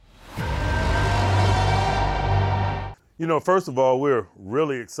First of all, we're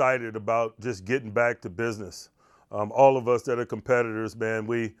really excited about just getting back to business. All of us that are competitors, man,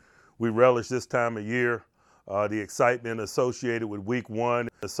 we relish this time of year, the excitement associated with week one,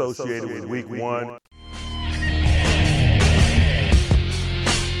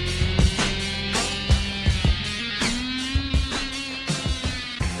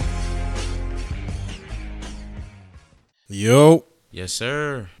 Yo, Yes,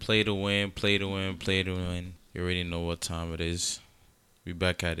 sir. Play to win, play to win, play to win. You already know what time it is. We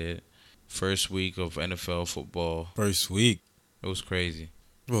back at it. First week of NFL football. first week. It was crazy.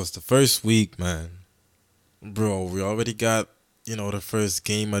 Bro, it's the first week, man. Bro, we already got, the first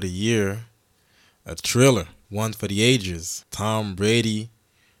game of the year. A thriller. One for the ages. Tom Brady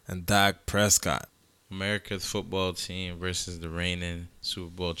and Dak Prescott. America's football team versus the reigning Super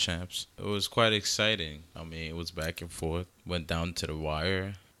Bowl champs. It was quite exciting. I mean, it was back and forth. Went down to the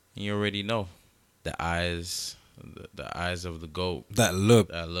wire. You already know. The eyes, the eyes of the GOAT. That look.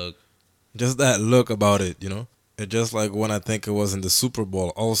 That look. Just that look about it. It's just like when I think it was in the Super Bowl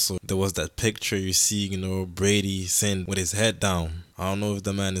also, there was that picture you see, Brady sitting with his head down. I don't know if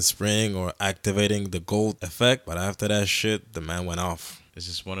the man is spraying or activating the gold effect, but after that shit, the man went off. It's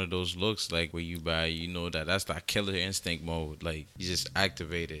just one of those looks like where you buy, that's like killer instinct mode. Like, he's just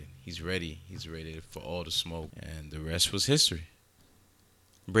activated. He's ready. He's ready for all the smoke. And the rest was history.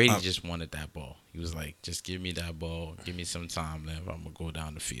 Brady just wanted that ball. He was like, just give me that ball. Give me some time left. I'm going to go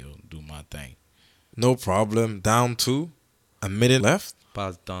down the field and do my thing. No problem. Down two. A minute left.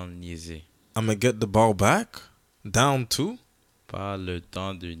 Pas le temps de niaiser. I'm going to get the ball back. Down two. Pas le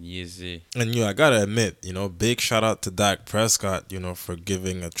temps de niaiser. And I gotta admit, big shout out to Dak Prescott, for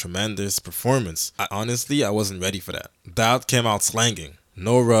giving a tremendous performance. Honestly, I wasn't ready for that. Dak came out slanging.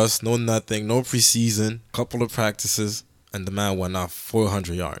 No rust, no nothing, no preseason, couple of practices, and the man went off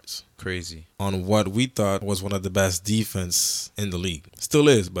 400 yards. Crazy. On what we thought was one of the best defense in the league. Still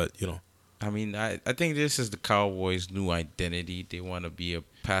is, but I mean, I think this is the Cowboys' new identity. They want to be a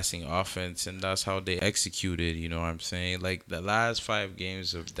passing offense, and that's how they executed, you know what I'm saying? Like, the last 5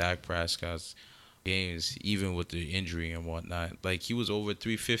 games of Dak Prescott's games, even with the injury and whatnot, like, he was over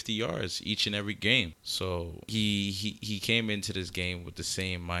 350 yards each and every game. So he came into this game with the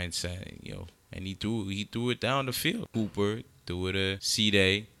same mindset, and he threw it down the field. Cooper threw it to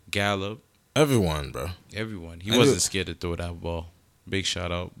C-Day, Gallup. Everyone, bro. Everyone. He wasn't scared to throw that ball. Big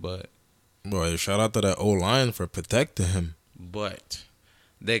shout out, but... Boy, shout out to that O-line for protecting him. But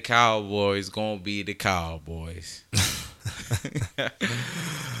the Cowboys gonna be the Cowboys.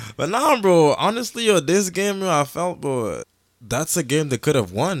 But nah, bro, honestly, this game, I felt, bro, that's a game they could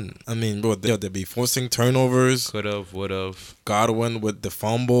have won. I mean, bro, they'd be forcing turnovers. Could have, would have. Godwin with the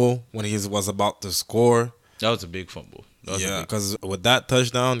fumble when he was about to score. That was a big fumble. Yeah, because with that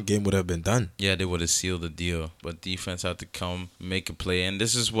touchdown, game would have been done. Yeah, they would have sealed the deal. But defense had to come, make a play. And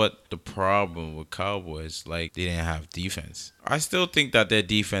this is what the problem with Cowboys, like, they didn't have defense. I still think that their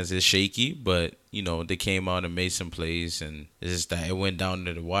defense is shaky, but, they came out and made some plays. And it's just that it went down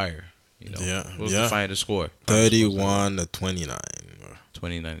to the wire. Yeah. What was the final score? 31 to 29.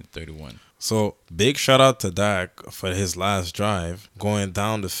 29 to 31. So, big shout out to Dak for his last drive, going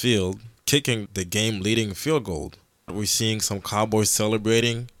down the field, kicking the game-leading field goal. We're seeing some Cowboys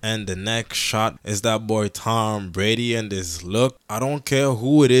celebrating, and the next shot is that boy Tom Brady and this look. I don't care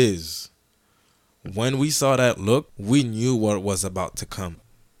who it is. When we saw that look, we knew what was about to come.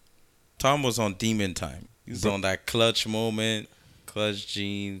 Tom was on demon time. He was on that clutch moment, clutch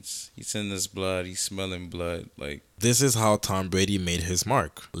jeans. He's in his blood. He's smelling blood. Like, this is how Tom Brady made his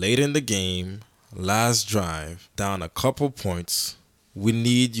mark. Late in the game, last drive, down a couple points. We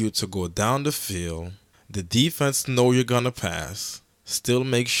need you to go down the field. The defense know you're going to pass. Still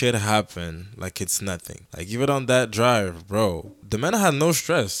make shit happen like it's nothing. Like, even on that drive, bro, the man had no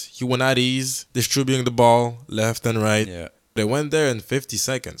stress. He went at ease, distributing the ball left and right. Yeah. They went there in 50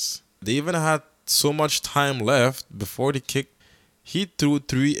 seconds. They even had so much time left before the kick. He threw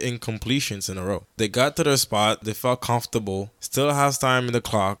 3 incompletions in a row. They got to their spot. They felt comfortable. Still has time in the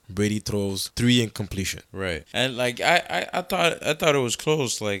clock. Brady throws 3 incompletion. Right. And like I thought it was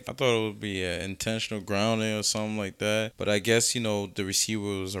close. Like, I thought it would be an intentional grounding or something like that. But I guess, the receiver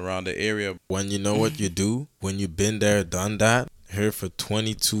was around the area. When you know what you do, when you've been there, done that, here for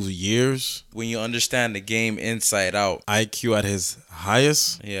 22 years. When you understand the game inside out. IQ at his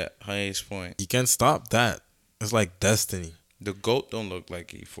highest. Yeah, highest point. You can't stop that. It's like destiny. The GOAT don't look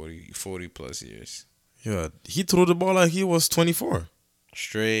like he 40 plus years. Yeah, he threw the ball like he was 24.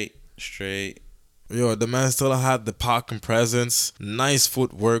 Straight. Yo, the man still had the pocket presence. Nice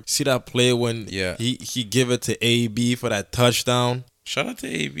footwork. See that play when he give it to AB for that touchdown? Shout out to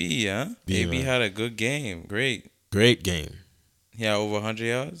AB, huh? Yeah. AB had a good game. Great. Great game. Yeah, over 100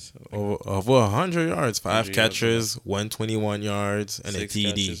 yards. Over 100 yards, 5 100 yards, catches, 121 yards, and a 6 TD.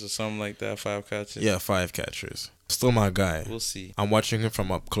 catches or something like that. 5 catches. Yeah, 5 catches. Still my guy. We'll see. I'm watching him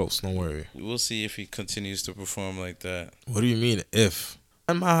from up close, don't worry. We'll see if he continues to perform like that. What do you mean if?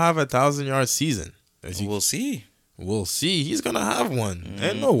 I might have a 1,000-yard season. We'll see. We'll see. He's going to have one. Mm-hmm.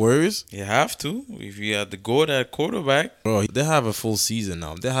 Ain't no worries. You have to. If you have to go that quarterback. Bro, they have a full season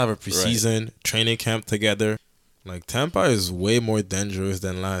now. They have a preseason training camp together. Like, Tampa is way more dangerous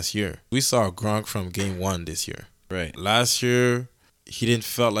than last year. We saw Gronk from game 1 this year. Right. Last year, he didn't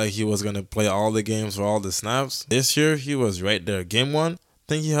felt like he was going to play all the games or all the snaps. This year, he was right there. Game 1, I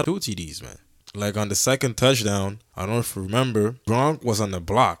think he had 2 TDs, man. Like, on the second touchdown, I don't know if you remember, Gronk was on the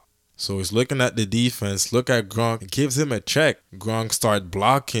block. So he's looking at the defense, look at Gronk, gives him a check. Gronk start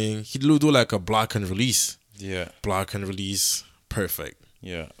blocking. He do like a block and release. Yeah. Block and release. Perfect.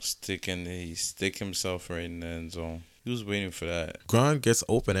 Yeah. He stick himself right in the end zone. He was waiting for that. Gronk gets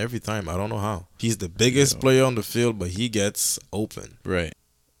open every time. I don't know how. He's the biggest player on the field, but he gets open. Right.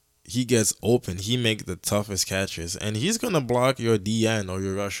 He gets open. He makes the toughest catches. And he's going to block your DN or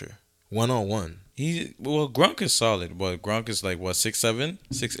your rusher. One-on-one. Gronk is solid, but Gronk is like what, 6'7",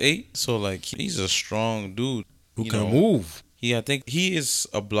 6'8"? So like he's a strong dude Who can move. I think he is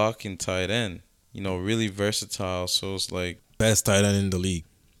a blocking tight end. Really versatile. So it's like Best tight end in the league.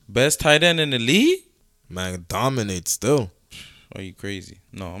 best tight end in the league. Man, dominates still. Are you crazy?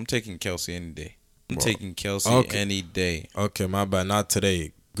 No, I'm taking Kelsey any day. I'm Bro. taking Kelsey any day. Okay, my bad. Not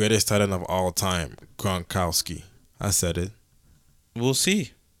today. Greatest tight end of all time. Gronkowski. I said it. We'll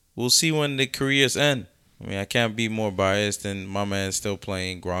see. We'll see when the careers end. I mean, I can't be more biased than my man's still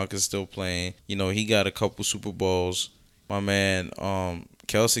playing. Gronk is still playing. He got a couple Super Bowls. My man,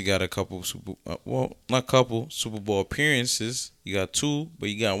 Kelsey got a couple not couple Super Bowl appearances. You got 2, but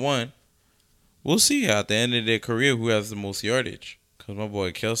you got 1. We'll see at the end of their career who has the most yardage. Cause my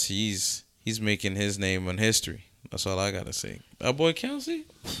boy Kelsey, he's making his name on history. That's all I gotta say. That boy Kelsey.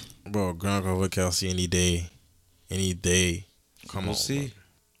 Bro, Gronk over Kelsey any day. Any day. Come We'll on. see. Man.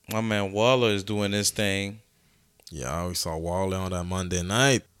 My man Waller is doing his thing. Yeah, I always saw Waller on that Monday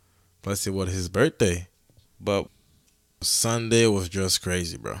night. Plus, it was his birthday. But Sunday was just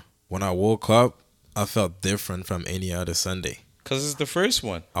crazy, bro. When I woke up, I felt different from any other Sunday. because it's the first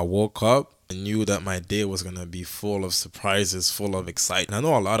one. I woke up and knew that my day was going to be full of surprises, full of excitement. I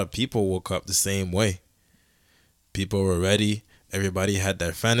know a lot of people woke up the same way. People were ready. Everybody had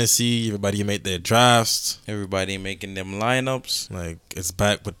their fantasy. Everybody made their drafts. Everybody making them lineups. Like, it's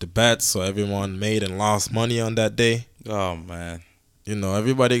back with the bets, so everyone made and lost money on that day. Oh, man.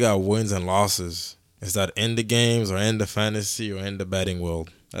 Everybody got wins and losses. Is that in the games or in the fantasy or in the betting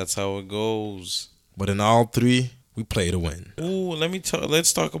world? That's how it goes. But in all three, we play to win. Ooh,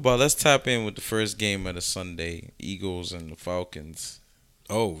 let's tap in with the first game of the Sunday. Eagles and the Falcons.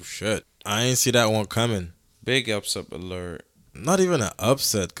 Oh, shit. I ain't see that one coming. Big upset alert. Not even an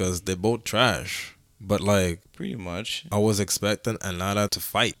upset because they both trash. But, Pretty much. I was expecting Atlanta to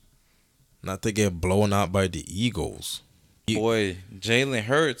fight. Not to get blown out by the Eagles. Boy, Jalen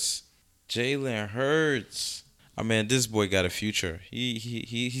Hurts. I mean, this boy got a future.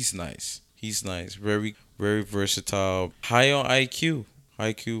 He's nice. He's nice. Very, very versatile. High on IQ.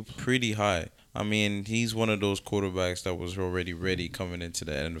 IQ pretty high. I mean, he's one of those quarterbacks that was already ready coming into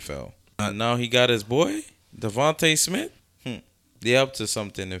the NFL. And now he got his boy, Devontae Smith. They up to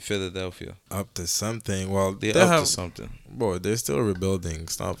something in Philadelphia. Up to something. Well, They up to something. Boy, they're still rebuilding.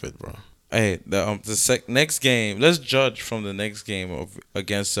 Stop it, bro. Hey, next game. Let's judge from the next game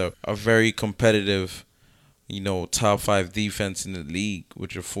against a very competitive, top 5 defense in the league,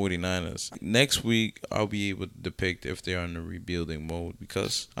 which are 49ers. Next week, I'll be able to depict if they're in a rebuilding mode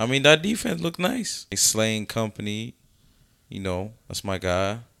because that defense looked nice. Slaying Company, that's my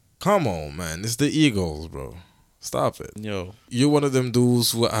guy. Come on, man. It's the Eagles, bro. Stop it. Yo, You're one of them dudes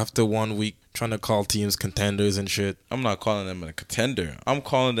who, after 1 week, trying to call teams contenders and shit. I'm not calling them a contender. I'm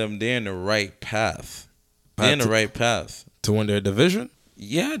calling them they're in the right path. They're in the right path. To win their division?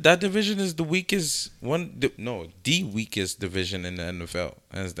 Yeah, that division is the weakest the weakest division in the NFL,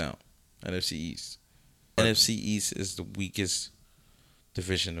 hands down. NFC East. NFC East is the weakest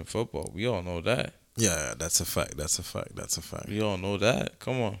division in football. We all know that. Yeah, that's a fact. We all know that.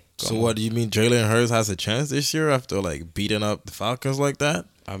 Come on. So what do you mean Jalen Hurts has a chance this year after beating up the Falcons like that?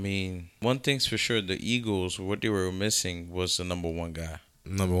 One thing's for sure, the Eagles, what they were missing was the number 1 guy.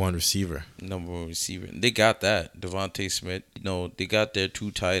 Number 1 receiver. Number 1 receiver. They got that. Devontae Smith. They got their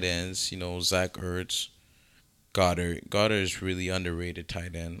 2 tight ends, Zach Ertz. Goddard is really underrated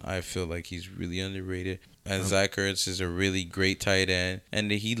tight end. I feel like he's really underrated. And Zach Ertz is a really great tight end. And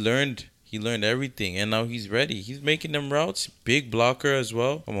he learned He learned everything, and now he's ready. He's making them routes. Big blocker as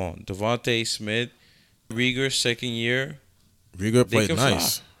well. Come on, Devontae Smith, Rieger, second year. Rieger They played can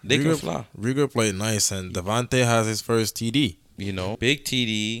nice. fly. They can fly. Rieger played nice, and Devontae has his first TD. You know, big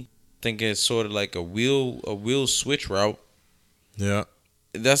TD. Think it's sort of like a wheel switch route. Yeah.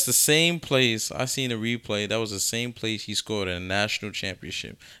 That's the same place. I seen a replay. That was the same place he scored in a national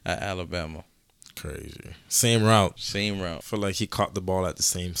championship at Alabama. Crazy. Same route. Same I route. feel like he caught the ball at the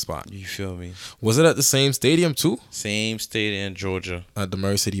same spot. You feel me? Was it at the same stadium too? Same state in Georgia. At the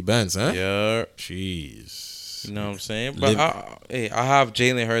Mercedes-Benz, huh? Yeah. Jeez. You know what I'm saying? But I have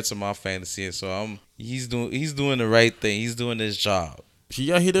Jalen Hurts in my fantasy, so he's doing the right thing. He's doing his job.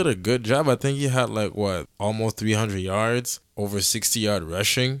 Yeah, he did a good job. I think he had almost 300 yards, over 60-yard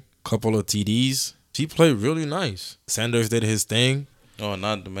rushing, couple of TDs. He played really nice. Sanders did his thing. Oh,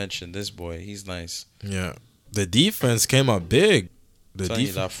 not to mention this boy. He's nice. Yeah. The defense came up big. Telling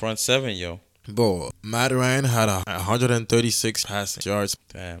you that front seven, yo. Bro, Matt Ryan had 136 passing yards.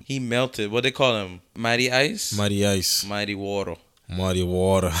 Damn. He melted. What they call him? Mighty Ice? Mighty Ice. Mighty Water. Mighty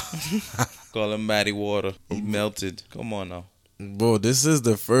Water. Call him Mighty Water. He melted. Come on now. Bro, this is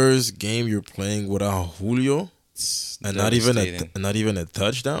the first game you're playing without Julio, and not even a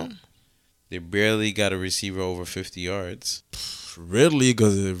touchdown. They barely got a receiver over 50 yards. Ridley,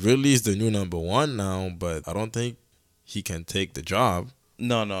 because Ridley is the new number one now, but I don't think he can take the job.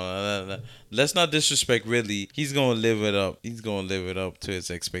 No. Let's not disrespect Ridley. He's gonna live it up. He's gonna live it up to his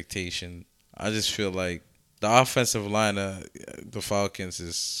expectation. I just feel like the offensive line of the Falcons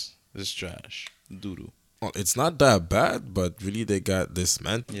is trash. Doo-doo. Well, it's not that bad, but really they got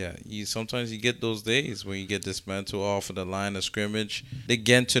dismantled. Yeah, sometimes you get those days when you get dismantled off of the line of scrimmage. They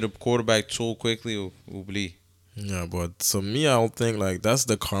get to the quarterback too quickly. Oublie. Yeah, but so me, I don't think that's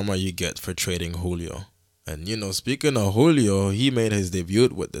the karma you get for trading Julio. And speaking of Julio, he made his debut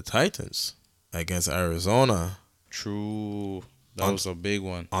with the Titans against Arizona. True, that was a big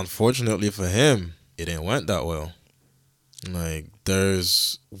one. Unfortunately for him, it didn't went that well.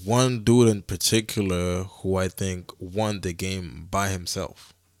 There's one dude in particular who I think won the game by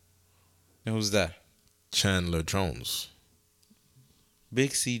himself. And who's that? Chandler Jones.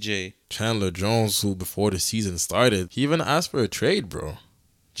 Big CJ. Chandler Jones, who before the season started, he even asked for a trade, bro.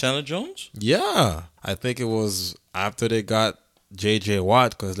 Chandler Jones? Yeah. I think it was after they got J.J.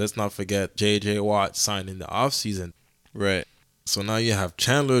 Watt, because let's not forget J.J. Watt signed in the offseason. Right. So now you have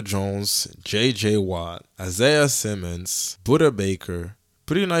Chandler Jones, J.J. Watt, Isaiah Simmons, Buda Baker.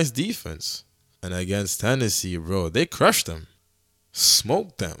 Pretty nice defense. And against Tennessee, bro, they crushed them.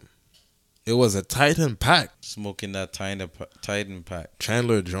 Smoked them. It was a Titan pack. Smoking that Titan pack.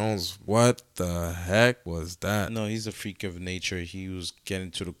 Chandler Jones, what the heck was that? No, he's a freak of nature. He was getting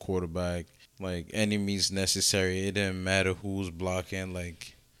to the quarterback. Any means necessary. It didn't matter who was blocking.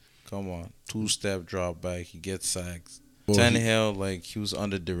 Come on. 2-step drop back. He gets sacks. Tannehill, he was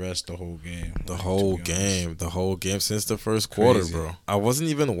under duress the whole game. The whole game since the first quarter, bro. I wasn't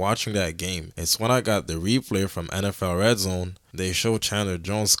even watching that game. It's when I got the replay from NFL Red Zone. They show Chandler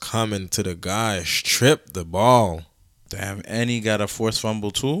Jones coming to the guy, strip the ball. Damn, and he got a forced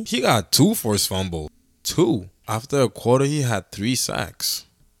fumble too? He got 2 forced fumbles. 2. After a quarter, he had 3 sacks.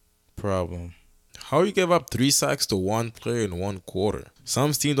 Problem. How you give up 3 sacks to one player in 1 quarter?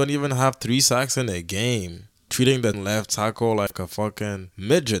 Some teams don't even have 3 sacks in a game. Treating the left tackle like a fucking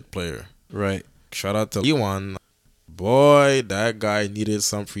midget player. Right. Shout out to Ewan. Boy, that guy needed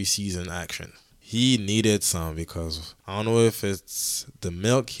some preseason action. He needed some because I don't know if it's the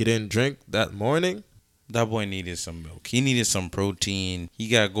milk he didn't drink that morning. That boy needed some milk. He needed some protein. He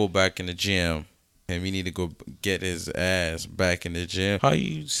got to go back in the gym. And we need to go get his ass back in the gym. How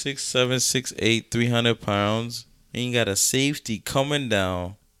you 6'7", 6'8", 300 pounds, and you got a safety coming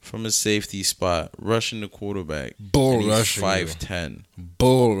down from a safety spot, rushing the quarterback. Bull rushing. 5'10".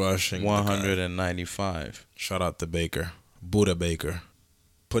 Bull rushing. 195. Shout out to Baker. Buda Baker.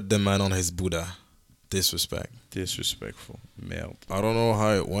 Put the man on his Buddha. Disrespect. Disrespectful. Male. I don't know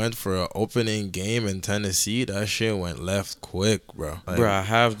how it went for an opening game in Tennessee. That shit went left quick, bro. Bro, I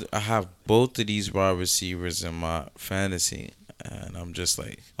have both of these wide receivers in my fantasy. And I'm just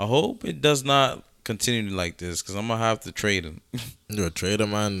I hope it does not continue like this because I'm going to have to trade him. You're a trader,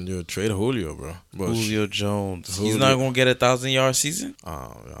 man. You're a trade Julio, bro. Julio Jones. He's not going to get a 1,000-yard season?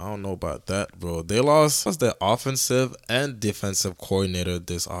 I don't know about that, bro. They lost their offensive and defensive coordinator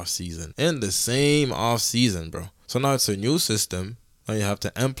this offseason. In the same offseason, bro. So now it's a new system. Now you have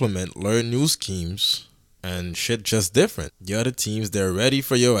to learn new schemes, and shit just different. The other teams, they're ready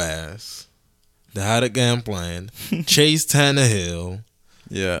for your ass. They had a game plan. Chase Tannehill.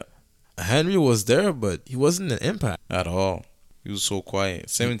 Yeah. Henry was there, but he wasn't an impact. At all. He was so quiet.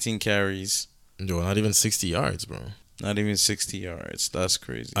 17 carries, Yo, not even 60 yards, bro. not even 60 yards. That's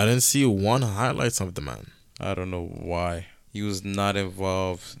crazy. I didn't see one highlights of the man. I don't know why. He was not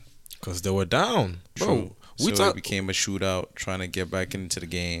involved. Because they were down. Bro, True. we So it talk, became a shootout trying to get back into the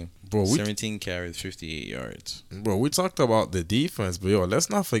game. bro, we 17 carries, 58 yards. Bro, we talked about the defense, but yo, let's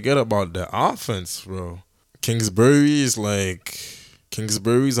not forget about the offense, bro. Kingsbury's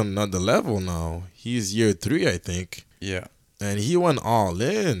on another level now. He's year 3, I think. Yeah. And he went all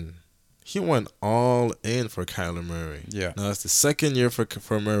in. He went all in for Kyler Murray. Yeah. Now it's the second year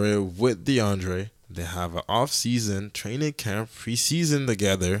for Murray with DeAndre. They have an off-season, training camp, preseason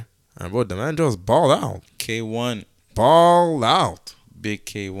together. And bro, the man just balled out. K1. Ball out. Big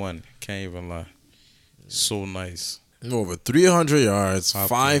K1. Can't even lie. So nice. Over 300 yards, Hopkins.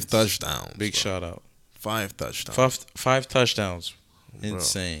 5 touchdowns. Big bro. shout out. 5 touchdowns. Five touchdowns.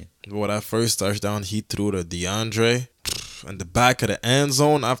 Insane. Well, that first touchdown he threw to DeAndre in the back of the end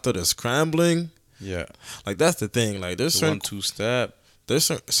zone after the scrambling. Yeah. Like, that's the thing. Like, there's The certain 1-2 step. There's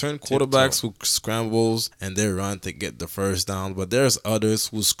certain quarterbacks who scrambles and they run to get the first down, but there's others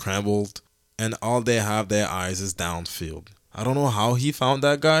who scrambled and all they have their eyes is downfield. I don't know how he found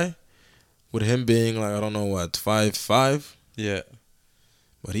that guy, with him being like, I don't know what, 5'5", Yeah.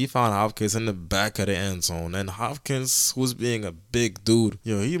 but he found Hopkins in the back of the end zone. And Hopkins, who's being a big dude,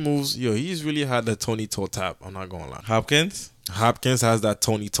 he moves. He's really had the Tony toe tap. I'm not gonna lie. Hopkins? Hopkins has that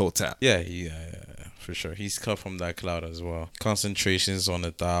Tony toe tap. Yeah, for sure. He's cut from that cloud as well. Concentrations on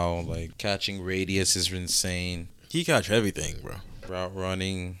the dial, like catching radius is insane. He catch everything, bro. Route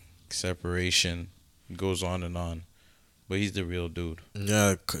running, separation, goes on and on. But he's the real dude.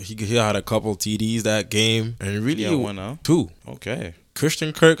 Yeah, he had a couple TDs that game, and really Yeah, one now. 2. Okay.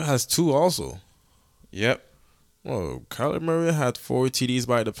 Christian Kirk has 2 also. Yep. Well, Kyler Murray had 4 TDs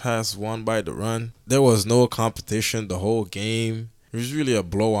by the pass, 1 by the run. There was no competition the whole game. It was really a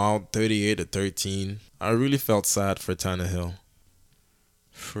blowout, 38-13. I really felt sad for Tannehill.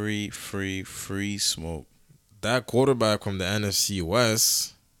 Free smoke. That quarterback from the NFC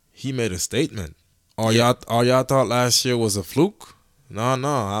West, he made a statement. All y'all thought last year was a fluke? No,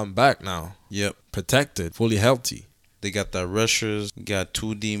 I'm back now. Yep. Protected, fully healthy. They got the rushers. You got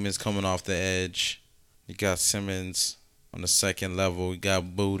 2 demons coming off the edge. You got Simmons on the second level. You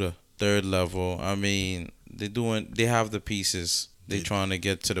got Buddha, third level. I mean, they have the pieces. They trying to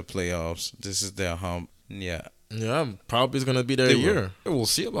get to the playoffs. This is their hump. Yeah. Yeah, probably is going to be their year. We'll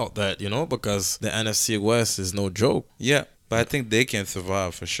see about that, because the NFC West is no joke. Yeah. But I think they can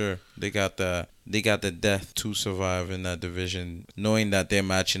survive for sure. They got the depth to survive in that division, knowing that they're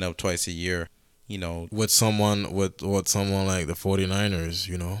matching up twice a year. With someone like the 49ers,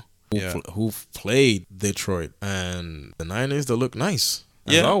 Yeah. who've played Detroit. And the Niners, they look nice,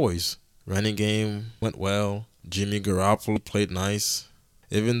 as always. Running game went well. Jimmy Garoppolo played nice.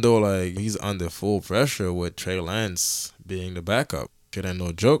 Even though, he's under full pressure with Trey Lance being the backup. It ain't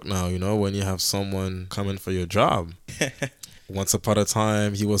no joke now, when you have someone coming for your job. Once upon a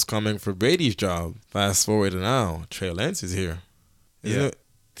time, he was coming for Brady's job. Fast forward to now, Trey Lance is here. Isn't it?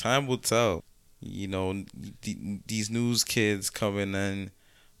 Time will tell. These news kids coming in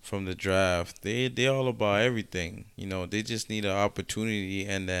from the draft, they all about everything. They just need an opportunity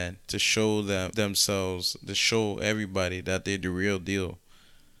and then to show themselves, to show everybody that they're the real deal.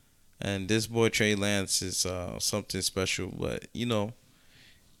 And this boy Trey Lance is something special, but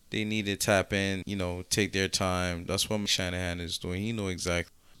they need to tap in, take their time. That's what Shanahan is doing. He know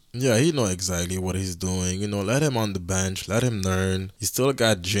exactly. Yeah, he know exactly what he's doing. Let him on the bench. Let him learn. He still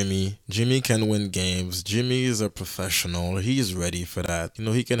got Jimmy. Jimmy can win games. Jimmy is a professional. He's ready for that.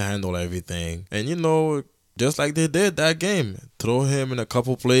 He can handle everything. And, just like they did that game, throw him in a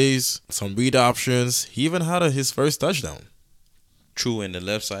couple plays, some read options. He even had his first touchdown. True, in the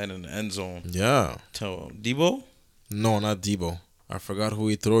left side in the end zone. Yeah. Tell Debo? No, not Debo. I forgot who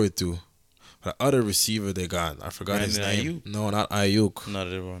he threw it to. The other receiver they got, I forgot his name. Ayuk? No, not Ayuk. Not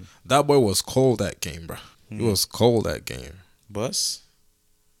everyone. That boy was cold that game, bro. He was cold that game. Bus?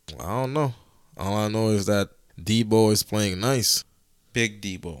 I don't know. All I know is that Debo is playing nice. Big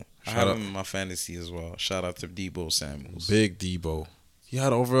Debo. I Shout have out. him in my fantasy as well. Shout out to Debo Samuels. Big Debo. He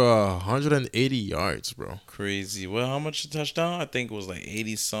had over 180 yards, bro. Crazy. Well, how much a touchdown? I think it was like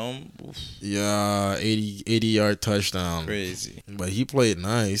 80-some. Yeah, 80-yard touchdown. Crazy. But he played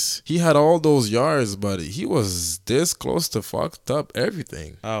nice. He had all those yards, but he was this close to fucked up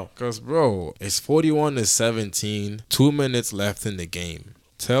everything. How? Because, bro, it's 41-17. 2 minutes left in the game.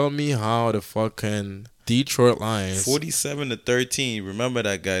 Tell me how the fucking Detroit Lions... 47-13. Remember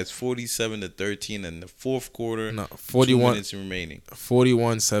that, guys. 47-13 in the fourth quarter. No, 2 minutes remaining.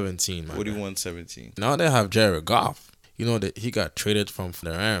 41-17, man. 41-17. Now they have Jared Goff. you know that he got traded from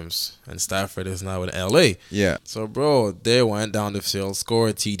the Rams, and Stafford is now in LA. Yeah. So, bro, they went down the field,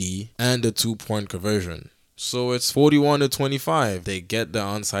 scored a TD, and the 2-point conversion. So it's 41-25. They get the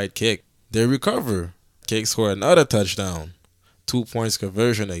onside kick. They recover. Kick score another touchdown. 2 points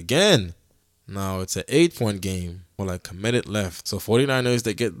conversion again. Now it's an 8-point game with like a minute left. So 49ers,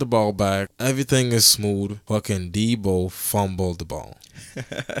 they get the ball back. Everything is smooth. Fucking Debo fumbled the ball.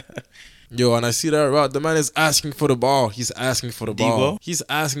 Yo, and I see that route. The man is asking for the ball. He's asking for the ball. Debo? He's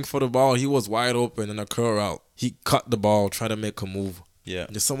asking for the ball. He was wide open in a curl route. He cut the ball, tried to make a move. Yeah.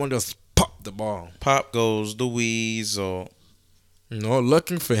 And someone just popped the ball. Pop goes the Weasel. You know,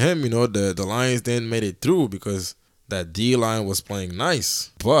 looking for him, you know, the Lions didn't make it through because that D-line was playing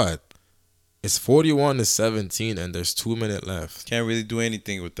nice. But it's 41-17 and there's 2 minutes left. Can't really do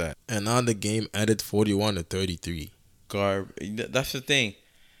anything with that. And now the game ended 41-33. That's the thing.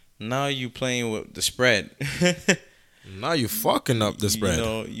 Now you playing with the spread. Now you fucking up the spread. You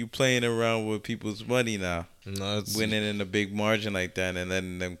know, you playing around with people's money now. No, it's, Winning in a big margin like that and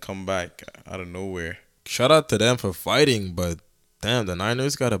letting them come back out of nowhere. shout out to them for fighting, but damn, the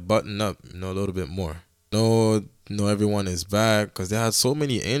Niners got to button up, you know, a little bit more. No, everyone is back because they had so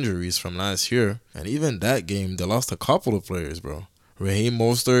many injuries from last year. And even that game, they lost a couple of players, bro. Raheem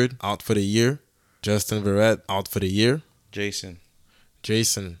Mostert out for the year. Justin Verrett out for the year. Jason,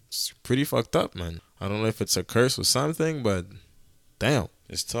 it's pretty fucked up, man. I don't know if it's a curse or something, but damn.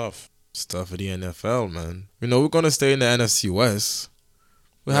 it's tough. Stuff of the NFL, man. You know, we're going to stay in the NFC West.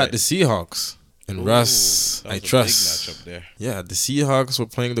 We had Right. the Seahawks. And Ooh, Russ, that was I a big trust. matchup there. Yeah, the Seahawks were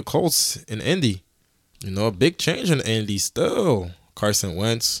playing the Colts in Indy. You know, a big change in Indy still. Carson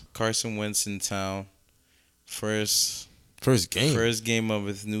Wentz, Carson Wentz in town. First game. of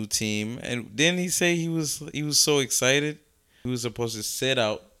his new team. And didn't he say he was so excited? He was supposed to sit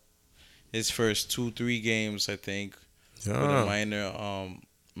out his first 2-3 games, I think, with a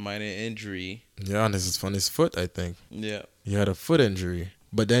minor injury. Yeah, and this is on his foot, I think. Yeah. He had a foot injury.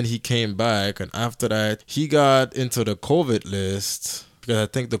 But then he came back, and after that, he got into the COVID list. Because I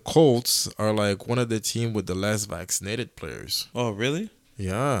think the Colts are like one of the team with the less vaccinated players. Oh, really?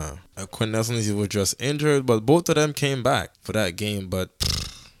 Yeah. Quinn Nelson, he was just injured, but both of them came back for that game. But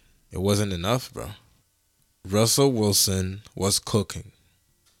it wasn't enough, bro. Russell Wilson was cooking.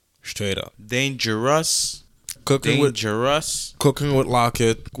 Straight up. Dangerous. Cooking with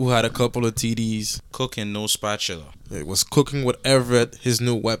Lockett, who had a couple of TDs. Cooking, no spatula. It was cooking with Everett, his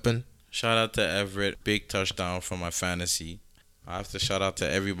new weapon. Shout out to Everett. Big touchdown for my fantasy. I have to shout out to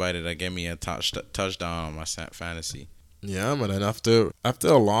everybody that gave me a touchdown on my fantasy. Yeah, man. And after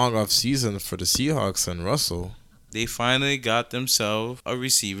a long off season for the Seahawks and Russell, They finally got themselves a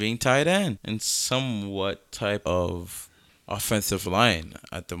receiving tight end and somewhat type of offensive line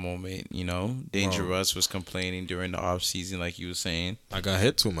at the moment, you know. Dangerous was complaining during the offseason like you were saying. I got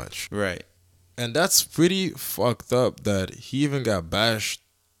hit too much. Right. And that's pretty fucked up that he even got bashed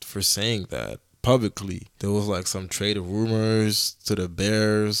for saying that publicly. There was like some trade rumors to the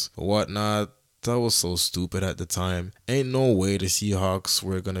Bears or whatnot. That was so stupid at the time. Ain't no way the Seahawks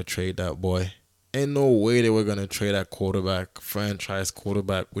were going to trade that boy. Ain't no way they were going to trade that quarterback, franchise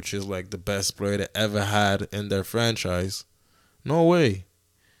quarterback, which is like the best player they ever had in their franchise. No way.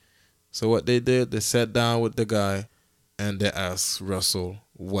 So what they did, they sat down with the guy and they asked Russell,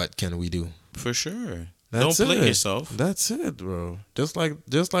 what can we do? For sure. That's Don't play it. yourself. That's it, bro. Just like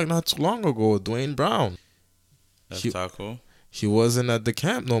not too long ago, Dwayne Brown. That's He- Taco. He wasn't at the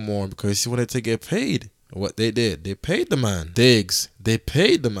camp no more because he wanted to get paid. What they did, they paid the man. Diggs, they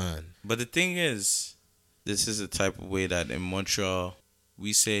paid the man. But the thing is, this is the type of way that in Montreal,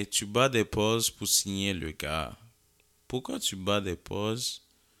 we say, tu bats des pauses pour signer le gars. Pourquoi tu bats des pauses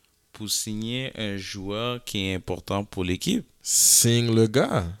pour signer un joueur qui est important pour l'équipe? Sing le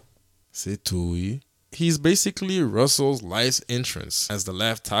gars. C'est tout, oui. He's basically Russell's life's insurance as the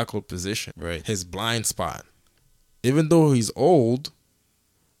left tackle position. Right. His blind spot. Even though he's old,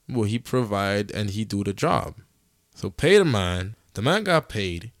 well, he provide and he do the job. So pay the man. The man got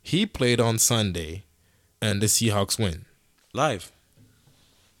paid. He played on Sunday, and the Seahawks win. Live.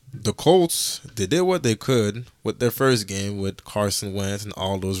 The Colts, they did what they could with their first game with Carson Wentz and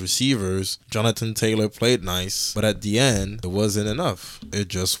all those receivers. Jonathan Taylor played nice, but at the end, it wasn't enough. It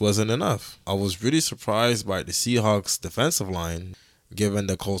just wasn't enough. I was really surprised by the Seahawks defensive line, giving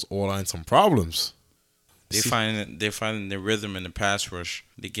the Colts O-line some problems. They're finding their rhythm in the pass rush.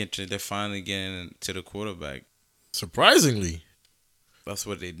 They're finally getting to the quarterback. Surprisingly. That's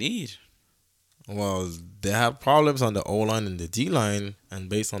what they need. Well, they had problems on the O-line and the D-line, and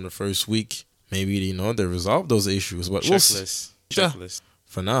based on the first week, maybe, they resolved those issues. But Checklist.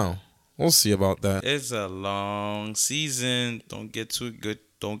 for now, We'll see about that. It's a long season. Don't get too good.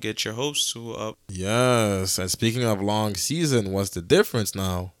 Don't get your hopes too up. Yes. And speaking of long season, what's the difference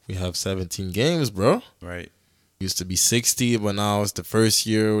now? We have 17 games, bro. Right. Used to be 60, but now it's the first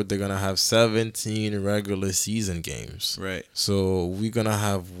year they're going to have 17 regular season games. Right. So we're going to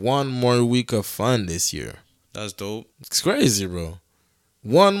have one more week of fun this year. That's dope. It's crazy, bro.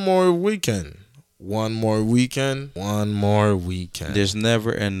 One more weekend. One more weekend. One more weekend. There's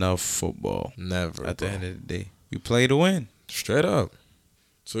never enough football. Never, At the bro. end of the day, you play to win. Straight up.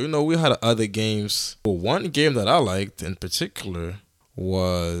 So, we had other games. But one game that I liked in particular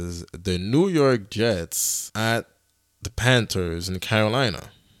was the New York Jets at the Panthers in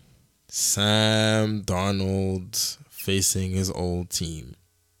Carolina. Sam Darnold facing his old team.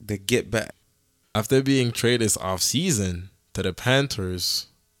 The get back. After being traded this offseason to the Panthers,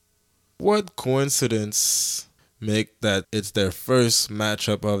 what coincidence make that it's their first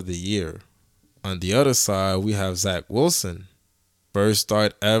matchup of the year? On the other side, we have Zach Wilson. First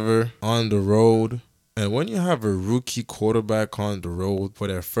start ever on the road. And when you have a rookie quarterback on the road for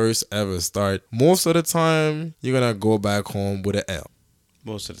their first ever start, most of the time, you're going to go back home with an L.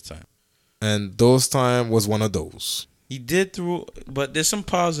 Most of the time. And those time was one of those. He did through, but there's some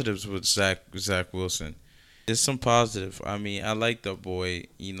positives with Zach Wilson. There's some positive. I mean, I like the boy.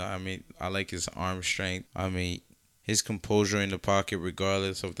 I like his arm strength. I mean, his composure in the pocket,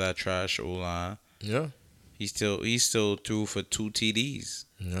 regardless of that trash O-line. Yeah. He still threw for 2 TDs,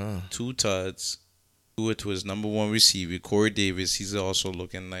 Yeah. 2 tuds. Threw it to his number 1 receiver, Corey Davis. He's also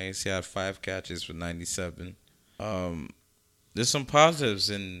looking nice. He had 5 catches for 97. There's some positives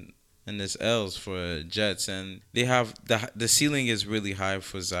in this L's for Jets, and they have the ceiling is really high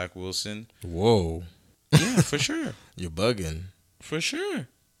for Zach Wilson. Whoa. Yeah, for sure. You're bugging. For sure.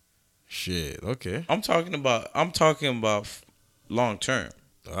 Shit. Okay. I'm talking about long term,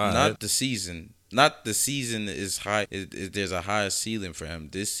 All right. not the season. Not the season is high. There's a higher ceiling for him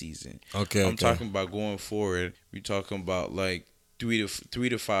this season. Okay. I'm talking about going forward. We're talking about like 3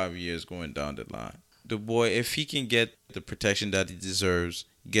 to 5 years going down the line. The boy, if he can get the protection that he deserves,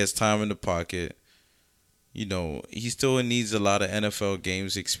 gets time in the pocket, he still needs a lot of NFL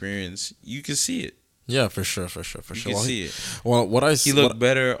games experience. You can see it. Yeah, for sure. You can see it. Well, He looked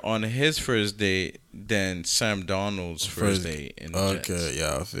better on his first day than Sam Darnold's first day in the Jets. Okay,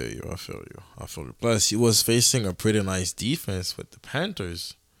 yeah, I feel you. Plus, he was facing a pretty nice defense with the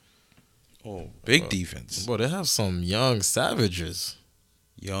Panthers. Oh, big defense. But they have some young savages.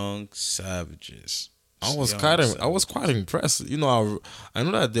 Young savages. I was quite impressed. I know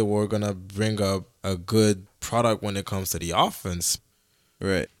that they were gonna bring up a good product when it comes to the offense.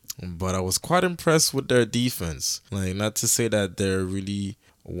 Right. But I was quite impressed with their defense. Like, not to say that they're really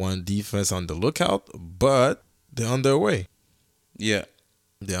one defense on the lookout, but they're on their way. Yeah.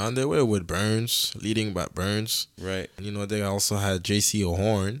 They're on their way with Burns, leading by Burns. Right. And, they also had J.C.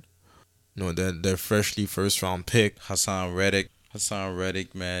 O'Horn. Their freshly first-round pick. Hassan Reddick,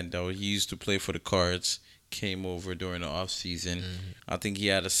 man, he used to play for the Cards. Came over during the offseason. Mm-hmm. I think he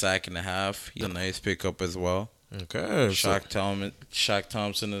had a sack and a half. He's a nice pickup as well. Okay. Shaq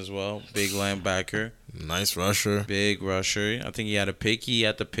Thompson as well. Big linebacker. Nice rusher. Big rusher. I think he had a pick. He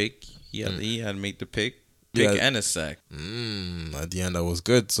had to pick. He had to make the pick. And a sack. At the end, that was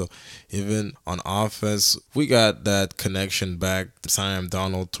good. So even on offense, we got that connection back. Sam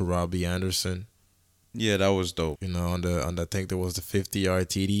Darnold to Robbie Anderson. Yeah, that was dope. On the I think there was the 50-yard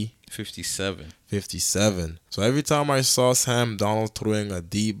TD. 57. So every time I saw Sam Darnold throwing a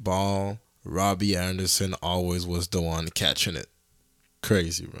deep ball, Robbie Anderson always was the one catching it.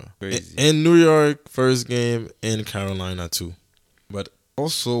 Crazy, bro. Crazy. In New York, first game, in Carolina too. But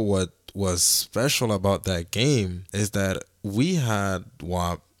also what was special about that game is that we had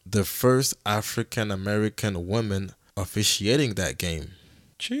the first African-American woman officiating that game.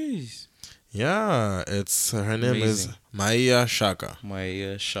 Jeez. Yeah, her name is Maia Shaka.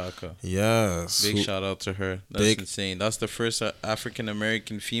 Yes. Big shout out to her. That's insane. That's the first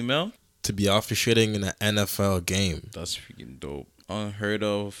African-American female to be officiating in an NFL game. That's freaking dope. Unheard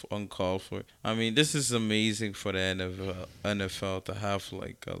of, uncalled for. I mean, this is amazing for the NFL to have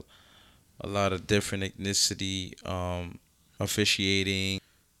like a lot of different ethnicity officiating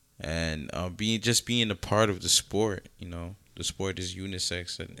and being a part of the sport. The sport is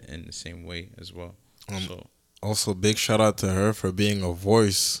unisex in the same way as well. Also, big shout out to her for being a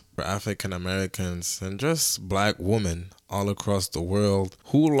voice for African Americans and just black women all across the world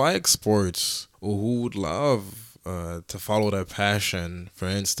who like sports or who would love to follow their passion, for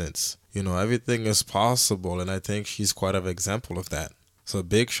instance. Everything is possible, and I think she's quite an example of that. So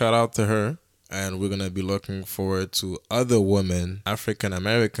big shout out to her. And we're going to be looking forward to other women, African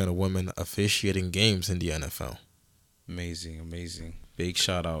American women, officiating games in the NFL. Amazing. Big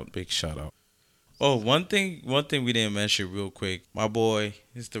shout out. Oh, one thing we didn't mention real quick. My boy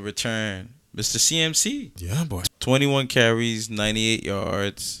is the return, Mr. CMC. Yeah, boy. 21 carries, 98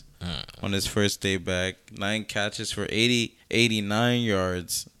 yards on his first day back. 9 catches for 89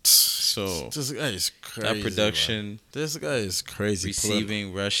 yards. So This guy is crazy. that production, bro. This guy is crazy.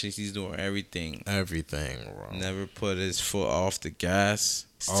 receiving, rushing, he's doing everything. Everything, bro. Never put his foot off the gas.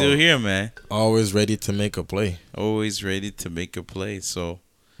 Still here, man. Always ready to make a play. Always ready to make a play. So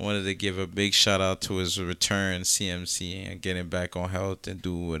I wanted to give a big shout out to his return, CMC, and getting back on health and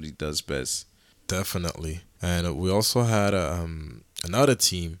do what he does best. Definitely. And we also had another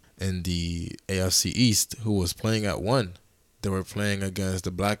team in the AFC East who was playing at 1. They were playing against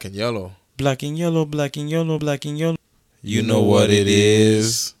the Black and Yellow. Black and yellow, black and yellow, black and yellow. You know what it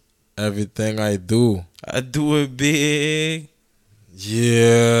is. Everything I do. I do it big.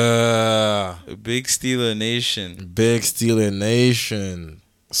 Yeah. A big Steeler Nation. Big Steeler Nation.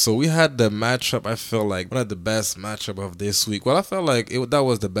 So we had the matchup, I feel like, one of the best matchup of this week. Well, I felt like that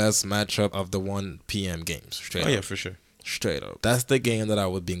was the best matchup of the 1 p.m. games. Straight Oh, up. yeah, for sure. Straight up. That's the game that I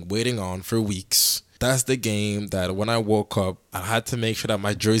was been waiting on for weeks. That's the game that when I woke up, I had to make sure that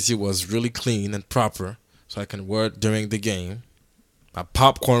my jersey was really clean and proper so I can wear it during the game. My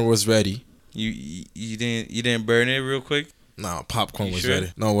popcorn was ready. You didn't burn it real quick? No, popcorn You was sure?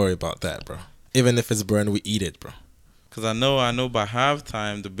 ready. Don't worry about that, bro. Even if it's burned, we eat it, bro. Because I know by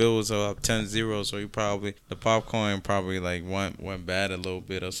halftime, the Bills are up 10-0, so the popcorn probably like went bad a little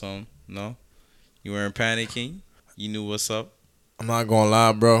bit or something. No? You weren't panicking? You knew what's up? I'm not gonna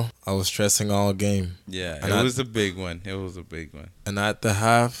lie, bro. I was stressing all game. Yeah, And it was a big one. And at the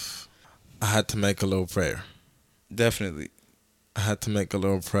half, I had to make a little prayer. Definitely. I had to make a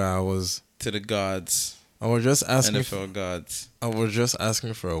little prayer. To the gods, I was just asking. NFL gods. I was just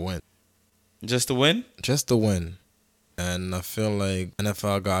asking for a win. Just to win? Just a win. And I feel like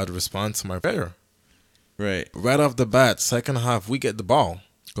NFL God responds to my prayer. Right. Right off the bat, second half, we get the ball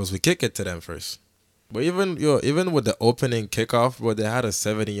because we kick it to them first. But even with the opening kickoff, bro, they had a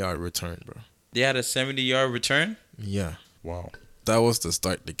 70-yard return, bro. They had a 70-yard return? Yeah. Wow. That was to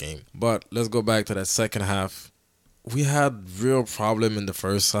start the game. But let's go back to that second half. We had real problem in the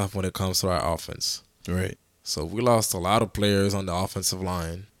first half when it comes to our offense. Right. So we lost a lot of players on the offensive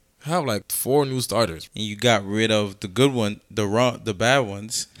line. We have like 4 new starters. And you got rid of the good one, the bad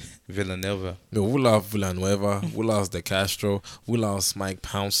ones. Villanova. No, we lost Villanueva. We lost De Castro. We lost Mike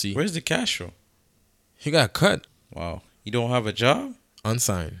Pouncey. Where's the Castro? He got cut. Wow. You don't have a job?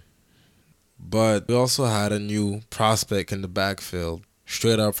 Unsigned. But we also had a new prospect in the backfield,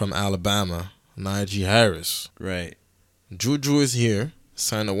 straight up from Alabama, Najee Harris. Right. Juju is here,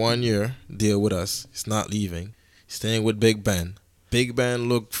 signed a 1-year deal with us. He's not leaving. He's staying with Big Ben. Big Ben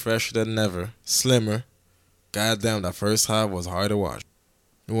looked fresher than ever, slimmer. Goddamn, that first half was hard to watch.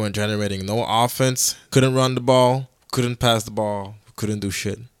 We weren't generating no offense, couldn't run the ball, couldn't pass the ball, couldn't do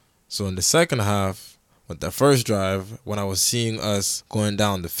shit. So in the second half, with that first drive, when I was seeing us going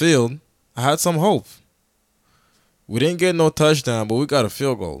down the field, I had some hope. We didn't get no touchdown, but we got a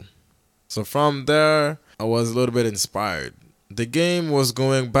field goal. So from there, I was a little bit inspired. The game was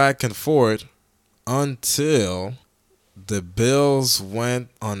going back and forth until the Bills went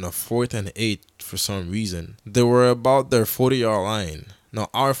on a 4th and 8 for some reason. They were about their 40-yard line. No,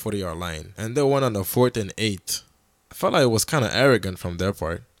 our 40-yard line. And they went on a 4th and 8. I felt like it was kind of arrogant from their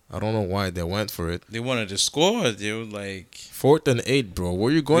part. I don't know why they went for it. They wanted to score. They were like, 4th and 8, bro.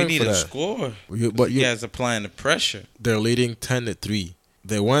 Where you going we need for to that? score. But You guys applying the pressure. they're leading 10-3.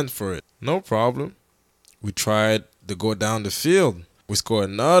 They went for it. No problem. We tried to go down the field. We scored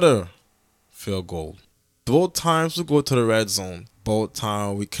another field goal. Both times we go to the red zone. Both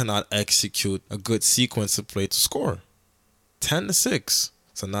times we cannot execute a good sequence of play to score. 10-6.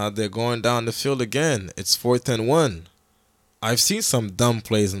 So now they're going down the field again. It's 4th and 1. I've seen some dumb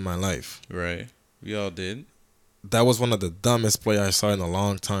plays in my life. Right. We all did. That was one of the dumbest plays I saw in a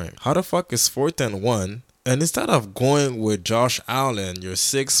long time. How the fuck is 4th and 1? And instead of going with Josh Allen, your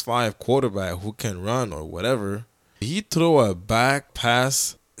 6'5" quarterback who can run or whatever, he threw a back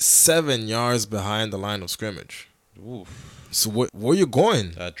pass 7 yards behind the line of scrimmage. Oof. So where you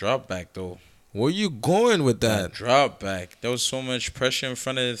going? That drop back, though. Where you going with that? Drop back. There was so much pressure in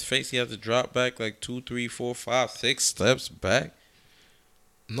front of his face. He had to drop back like 2, 3, 4, 5, 6 steps back.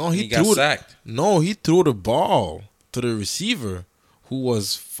 No, He got sacked. No, he threw the ball to the receiver who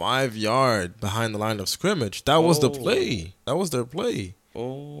was 5 yards behind the line of scrimmage. That was the play. That was their play.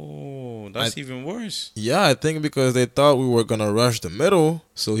 Oh, that's even worse. Yeah, I think because they thought we were going to rush the middle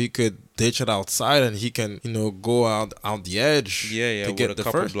so they ditch it outside and he can, go out the edge Yeah, to with get a the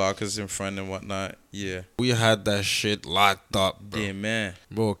couple first. blockers in front and whatnot. Yeah. We had that shit locked up, bro. Yeah, man.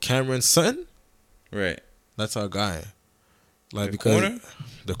 Bro, Cameron Sutton, Right. that's our guy. Like, The because corner?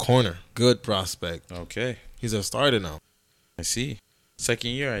 the corner, good prospect. Okay. He's a starter now. I see.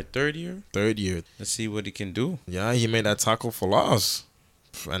 Second year, right? Third year? Third year. Let's see what he can do. Yeah, he made that tackle for loss.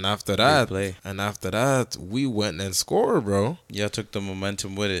 And after play. that, we went and scored, bro. Y'all took the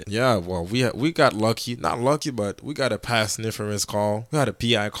momentum with it. Yeah, well, we got lucky. Not lucky, but we got a pass interference call. We had a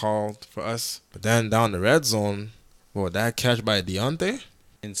PI called for us. But then down the red zone, that catch by Deontay?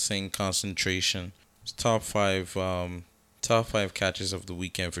 Insane concentration. It's top five catches of the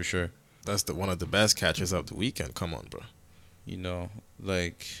weekend for sure. That's one of the best catches of the weekend. Come on, bro.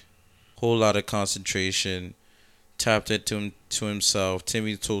 Whole lot of concentration. Tapped it to himself.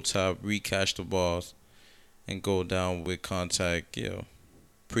 Timmy toe tap, recatch the balls, and go down with contact.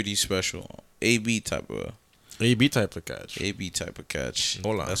 Pretty special. AB type of catch. AB type of catch.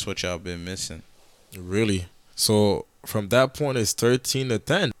 Hold on. That's what y'all been missing. Really? So from that point, it's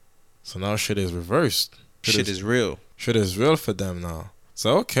 13-10. So now shit is reversed. Shit is real. Shit is real for them now.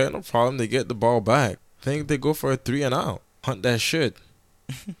 So okay, no problem. They get the ball back. I think they go for a 3 and out. Hunt that shit.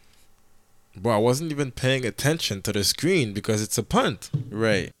 Bro, I wasn't even paying attention to the screen because it's a punt.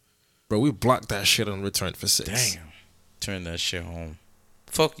 Right. Bro, we blocked that shit on return for 6. Damn. Turn that shit home.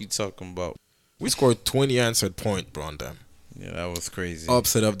 Fuck you talking about? We scored 20 answered point, bro, on them. Yeah, that was crazy.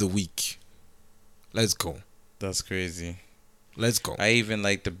 Upset of the week. Let's go. That's crazy. Let's go. I even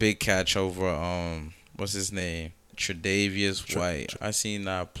like the big catch over what's his name? Tre'Davious White. I seen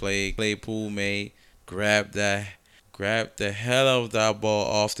that Claypool made grab the hell out of that ball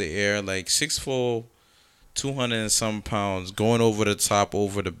off the air, like 6'4", 200 and some pounds, going over the top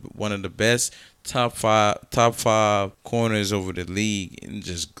over the one of the best top five corners over the league, and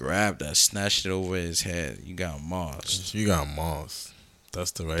just grabbed that, snatched it over his head. You got mossed.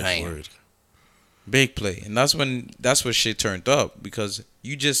 That's the right Damn. word. Big play. And that's what shit turned up, because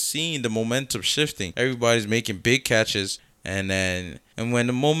you just seen the momentum shifting. Everybody's making big catches, and when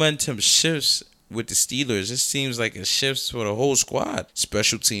the momentum shifts with the Steelers, it seems like it shifts for the whole squad.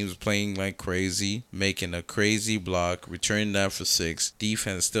 Special teams playing like crazy, making a crazy block, returning that for 6.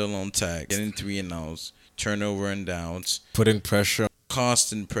 Defense still on tack, getting 3 and outs, turnover and downs, Putting pressure.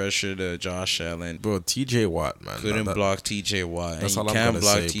 constant pressure to Josh Allen. Bro, TJ Watt, man. Couldn't block TJ Watt. That's and all you I'm can't gonna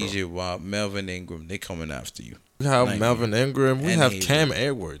block say, bro. TJ Watt. Melvin Ingram, they coming after you. We have Nightmare. Melvin Ingram. We And have Hayden. Cam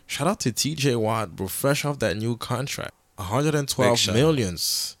Edwards. Shout out to TJ Watt, bro. Fresh off that new contract. Big 112 shout.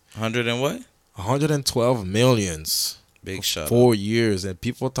 millions. 100 and what? 112 millions. Big shot. 4 years, and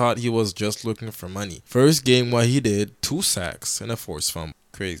people thought he was just looking for money. First game, what he did, 2 sacks and a forced fumble.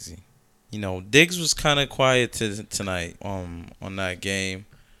 Crazy. Diggs was kind of quiet tonight on that game,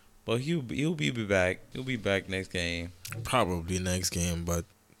 but he'll be back. He'll be back next game. Probably next game, but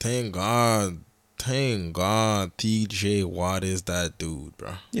thank God, TJ Watt is that dude,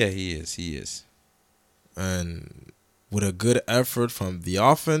 bro. Yeah, he is. And with a good effort from the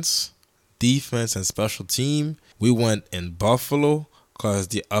offense, defense, and special team, we went in Buffalo,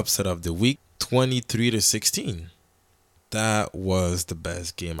 caused the upset of the week, 23-16. That was the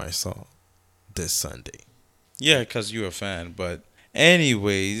best game I saw this Sunday. Yeah, because you're a fan. But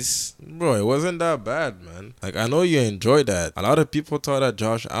anyways, Bro, it wasn't that bad, man. Like, I know you enjoyed that. A lot of people thought that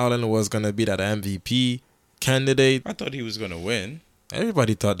Josh Allen was going to be that MVP candidate. I thought he was gonna win.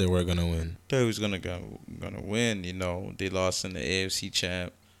 Everybody thought they were going to win. I thought he was gonna win. They lost in the AFC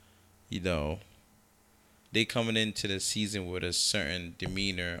champ. They coming into the season with a certain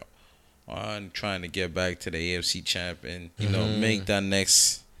demeanor on trying to get back to the AFC champ and make that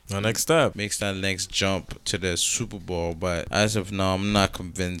next step. makes that next jump to the Super Bowl. But as of now, I'm not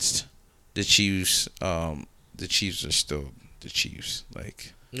convinced the Chiefs are still the Chiefs.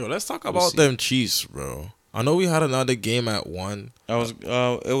 Like, Yo, let's talk We'll about see. them Chiefs, bro. I know we had another game at 1.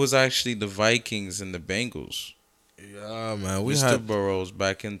 it was actually the Vikings and the Bengals. Yeah, man. We Mr. had Burrows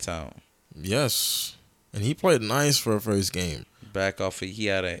back in town. Yes. And he played nice for a first game. Back off he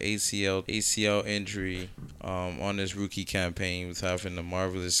had an ACL injury on his rookie campaign. He was having a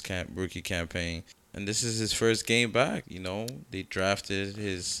marvelous rookie campaign. And this is his first game back. They drafted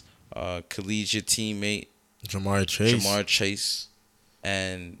his collegiate teammate, Jamar Chase.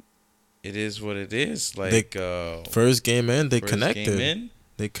 And it is what it is. Like, First game in, they first connected. game in,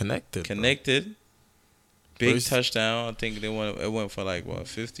 They connected. bro. connected. Big First- touchdown. I think it went for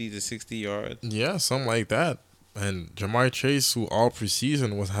 50 to 60 yards. Yeah, something like that. And Jamar Chase, who all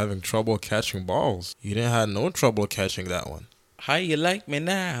preseason was having trouble catching balls, he didn't have no trouble catching that one. How you like me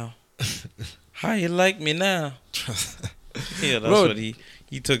now? How you like me now? Yeah, that's Bro. what he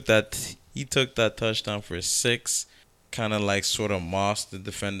He took that touchdown for 6, kind of like sort of mossed the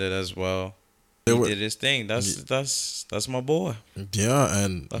defender as well. They He were- did his thing. That's my boy. Yeah,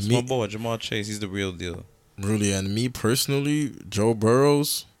 and That's me my boy, Jamal Chase. He's the real deal. really, and me personally, Joe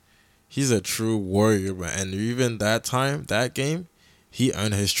Burrows, he's a true warrior, man. And even that game, he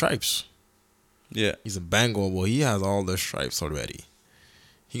earned his stripes. Yeah. He's a Bengal, boy. He has all the stripes already.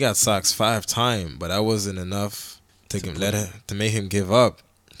 He got sacks 5 times, but that wasn't enough to make him give up.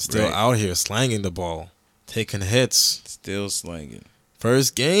 Still Right. out here slanging the ball, taking hits. Still slanging.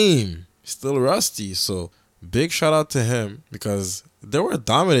 First game, still rusty. So big shout out to him because they were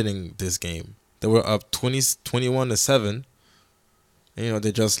dominating this game. They were up 21-7. And,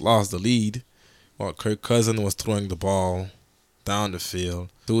 they just lost the lead. While Kirk Cousins was throwing the ball down the field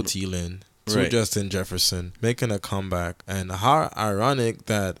to Thielen, to Right. Justin Jefferson, making a comeback. And how ironic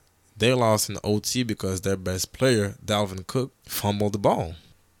that they lost in OT because their best player, Dalvin Cook, fumbled the ball.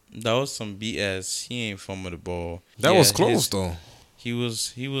 That was some BS. He ain't fumbled the ball. That Yeah, was close, though. He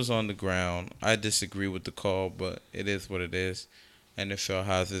was on the ground. I disagree with the call, but it is what it is. NFL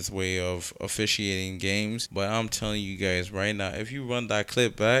has its way of officiating games, but I'm telling you guys right now, if you run that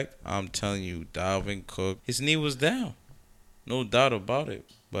clip back, I'm telling you, Dalvin Cook, his knee was down, no doubt about it.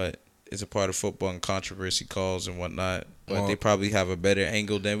 But it's a part of football and controversy calls and whatnot. But Well- they probably have a better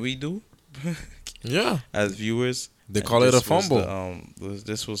angle than we do Yeah. as viewers. They And call it a this was fumble.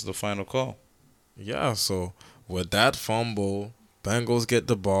 This was the final call. Yeah, so with that fumble, Bengals get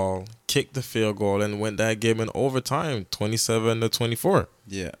the ball, kick the field goal, and win that game in overtime, 27-24.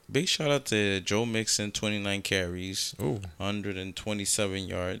 Yeah. Big shout out to Joe Mixon, 29 carries, Ooh. 127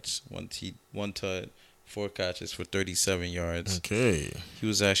 yards, one tud, 4 catches for 37 yards. Okay. He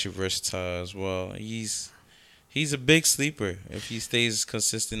was actually versatile as well. He's a big sleeper. If he stays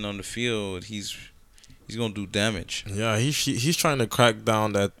consistent on the field, he's gonna do damage. Yeah, he's trying to crack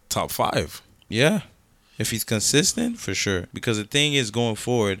down that top 5. Yeah. If he's consistent, for sure. Because the thing is, going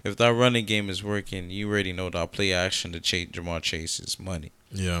forward, if that running game is working, you already know that play action to Jamar Chase is money.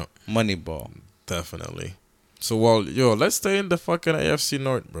 Yeah, Money ball. definitely. So, let's stay in the fucking AFC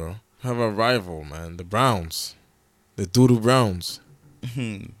North, bro. Have a rival, man. The Browns. The Doodoo Browns.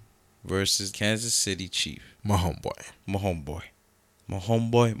 Versus Kansas City Chief. My homeboy. My homeboy. My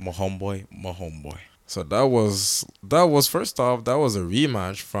homeboy, my homeboy, my homeboy. So that was first off, that was a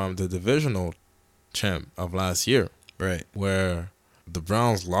rematch from the divisional champ of last year, Right. where the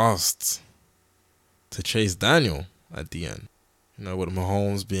Browns lost to Chase Daniel at the end. With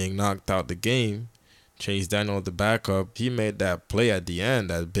Mahomes being knocked out the game, Chase Daniel, the backup, he made that play at the end,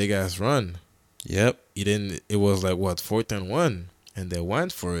 that big ass run. Yep. It was like 4th and 1, and they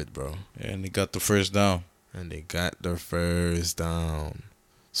went for it, bro. And they got the first down. And they got their first down.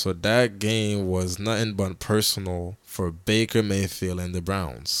 So that game was nothing but personal for Baker Mayfield and the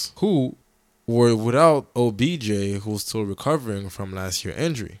Browns, who were without OBJ, who's still recovering from last year's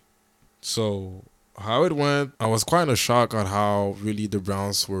injury. So how it went, I was quite a shock at how really the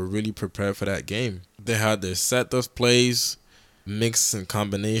Browns were really prepared for that game. They had their set of plays, mix and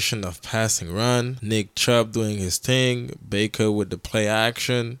combination of passing run, Nick Chubb doing his thing, Baker with the play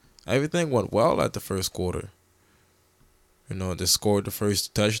action. Everything went well at the first quarter. They scored the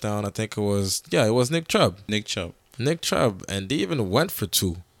first touchdown. I think it was Nick Chubb. Nick Chubb. And they even went for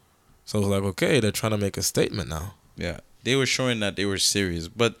 2. So I was like, okay, they're trying to make a statement now. Yeah. They were showing that they were serious.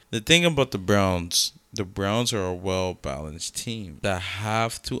 But the thing about the Browns are a well-balanced team that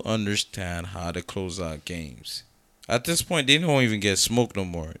have to understand how to close out games. At this point, they don't even get smoked no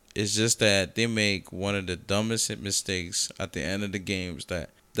more. It's just that they make one of the dumbest mistakes at the end of the games that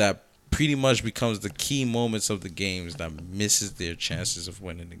pretty much becomes the key moments of the games that misses their chances of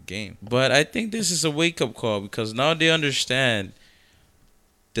winning the game. But I think this is a wake-up call because now they understand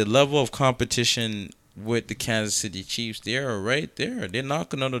the level of competition with the Kansas City Chiefs. They are right there. They're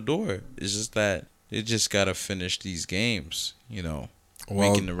knocking on the door. It's just that they just got to finish these games,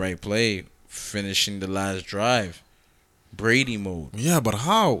 making the right play, finishing the last drive. Brady mode. Yeah, but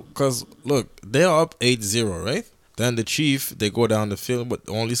how? Because, look, they're up 8-0, right? Then the Chiefs, they go down the field, but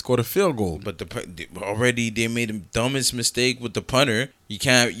only scored a field goal. But already they made the dumbest mistake with the punter.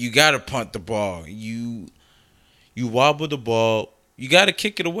 You gotta punt the ball. You wobble the ball. You gotta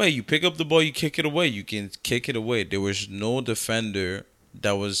kick it away. You pick up the ball, you kick it away. You can kick it away. There was no defender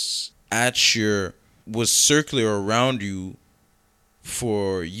that was circular around you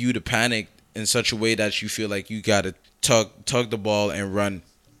for you to panic in such a way that you feel like you gotta tug the ball and run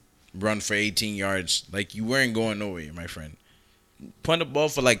for 18 yards. Like, you weren't going nowhere, my friend. Punt the ball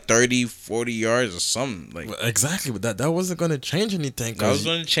for like 30, 40 yards or something. Like, exactly, but that wasn't going to change anything. that was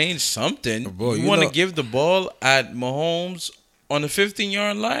going to change something. Bro, you want to give the ball at Mahomes On the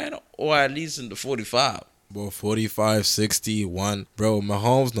 15-yard line or at least in the 45. Bro, 45, 60, 1. Bro,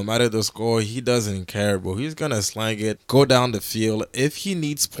 Mahomes, no matter the score, he doesn't care, bro. He's going to slang it, go down the field. If he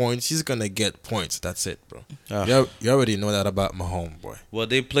needs points, he's going to get points. That's it, bro. You already know that about Mahomes, boy. Well,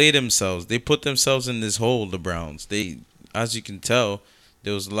 they play themselves. They put themselves in this hole, the Browns. They, as you can tell,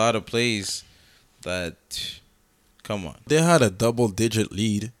 there was a lot of plays that, come on. They had a double-digit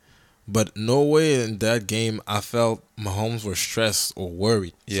lead, but no way in that game I felt Mahomes was stressed or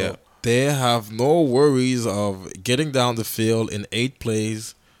worried. Yeah. So they have no worries of getting down the field in 8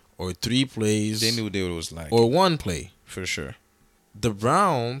 plays or 3 plays. They knew they was like or 1 play. for sure. The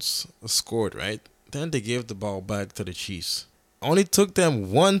Browns scored, right? Then they gave the ball back to the Chiefs. Only took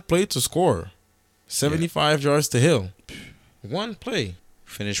them 1 play to score. 75 yards to Hill. 1 play.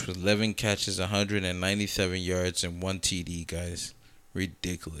 Finished with 11 catches, 197 yards, and 1 TD, guys.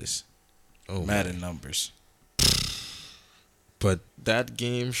 Ridiculous. Oh, Madden numbers. But that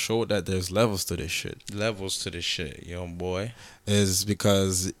game showed that there's levels to this shit. Levels to the shit, young boy. Is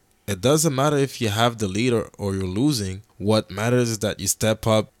because it doesn't matter if you have the lead or you're losing. What matters is that you step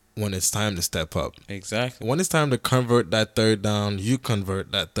up when it's time to step up. Exactly. When it's time to convert that 3rd down, you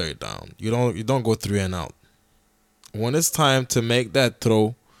convert that 3rd down. You don't go 3 and out. When it's time to make that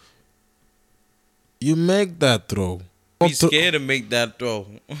throw, you make that throw. Be scared to make that throw.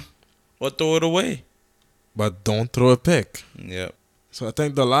 Or throw it away. But don't throw a pick. Yep. So I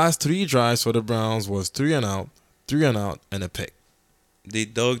think the last 3 drives for the Browns was 3 and out, and a pick. They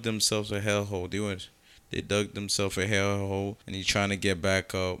dug themselves a hellhole. They dug themselves a hellhole, and he trying to get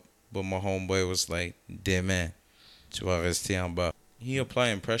back up. But my homeboy was like, "Demain, tu vas rester en bas." He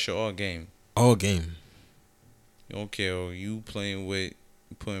applying pressure all game. All game. You don't care. You playing with,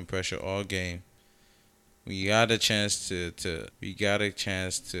 putting pressure all game. We got a chance to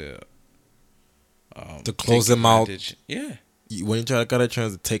close take him out. advantage. Yeah. When you got a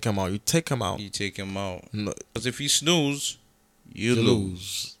chance to take him out, you take him out. You take him out. No, Because if you snooze, you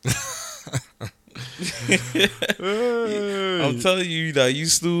lose. I'm telling you that you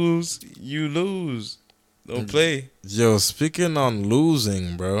snooze, you lose. Don't play. Yo, speaking on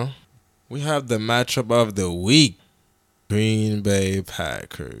losing, bro, we have the matchup of the week. Green Bay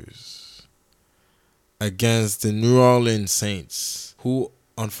Packers against the New Orleans Saints, who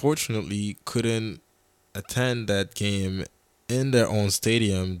unfortunately couldn't attend that game in their own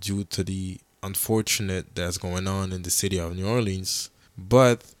stadium due to the unfortunate that's going on in the city of New Orleans.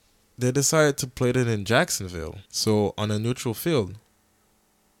 But they decided to play it in Jacksonville, so on a neutral field.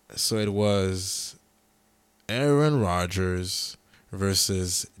 So it was Aaron Rodgers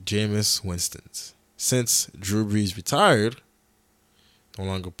versus Jameis Winston. Since Drew Brees retired, no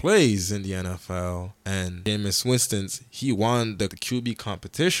longer plays in the NFL, and Jameis Winston, he won the QB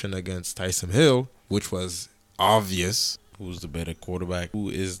competition against Tyson Hill, which was obvious. Who's the better quarterback? Who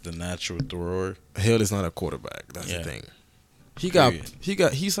is the natural thrower? Hill is not a quarterback. That's the thing. He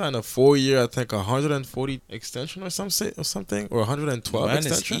signed a 4-year, I think 140 extension or something, or 112 Man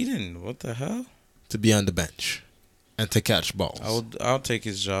extension is Eden. What the hell? to be on the bench and to catch balls. I'll take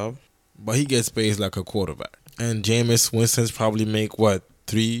his job. But he gets paid like a quarterback. And Jameis Winston's probably make what,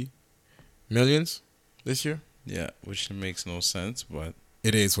 $3 million this year? Yeah, which makes no sense, but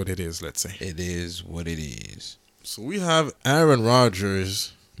It is what it is, let's say. it is what it is. So we have Aaron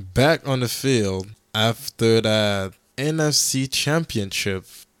Rodgers back on the field after that NFC Championship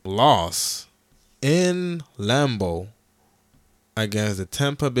loss in Lambeau against the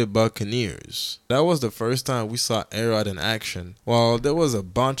Tampa Bay Buccaneers. That was the first time we saw A-Rod in action. Well, there was a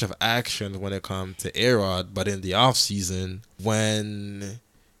bunch of action when it comes to A-Rod, but in the offseason, when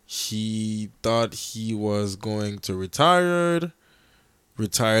he thought he was going to retired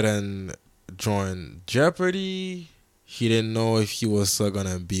and join Jeopardy. He didn't know if he was still going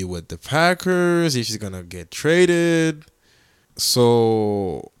to be with the Packers, if he's going to get traded.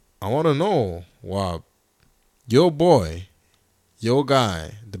 So I want to know, wow, your boy, your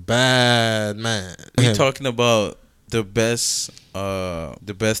guy, the bad man. We talking about the best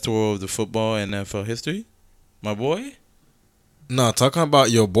thrower of the football in NFL history? My boy? No, talking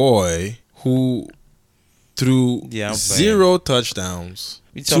about your boy who threw Yeah, I'm 0 touchdowns.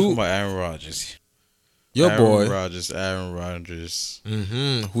 We talking about Aaron Rodgers. Your boy, Aaron Rodgers.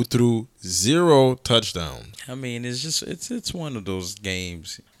 who threw 0 touchdowns. I mean, it's one of those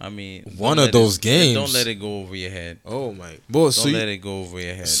games. I mean, One of those games? Don't let it go over your head. Oh my boy! Don't let it go over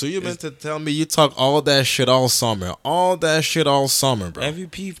your head. So you meant to tell me you talk all that shit all summer, bro?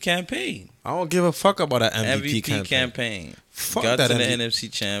 MVP campaign. I don't give a fuck about that MVP, campaign. Fuck Got that to the MVP.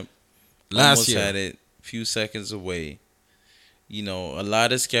 NFC champ. Last Almost year. had it. Few seconds away. A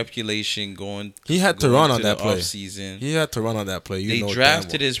lot of speculation He had to going run on into that the play. offseason. He had to run on that play. They Damn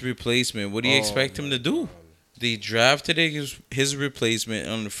drafted well. his replacement. What do you expect him to do? They drafted his replacement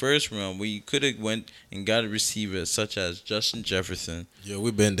on the first round, where you could have went and got a receiver such as Justin Jefferson. Yeah,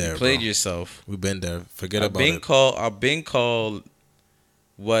 we've been there, Played bro. yourself. We've been there. Forget I've about been it. called. I've been called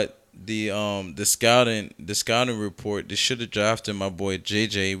what the scouting report. They should have drafted my boy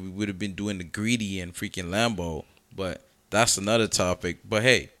JJ. We would have been doing the greedy and freaking Lambo, but that's another topic. But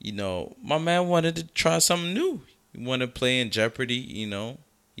hey, my man wanted to try something new. He wanted to play in Jeopardy.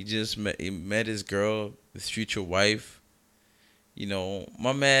 He just met his girl, his future wife.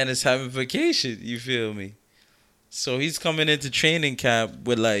 My man is having vacation. You feel me? So he's coming into training camp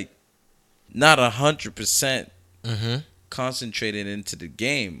with not 100% Mm-hmm. concentrated into the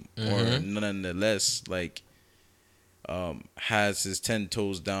game, or nonetheless has his 10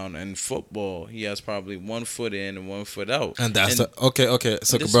 toes down. In football, he has probably 1 foot in and 1 foot out. And that's okay.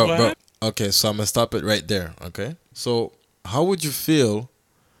 So, this is bro. what happened. Okay, so I'm gonna stop it right there. Okay, so how would you feel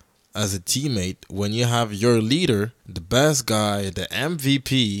as a teammate when you have your leader, the best guy, the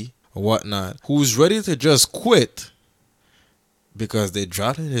MVP, or whatnot, who's ready to just quit because they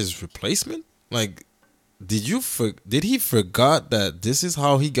drafted his replacement? Like, did he forgot that this is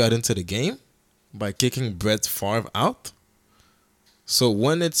how he got into the game? By kicking Brett Favre out? So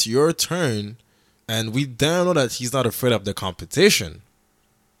when it's your turn, and we damn know that he's not afraid of the competition.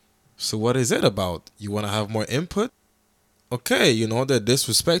 So what is it about? You want to have more input? Okay, they're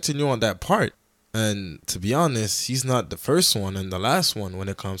disrespecting you on that part. And to be honest, he's not the first one and the last one when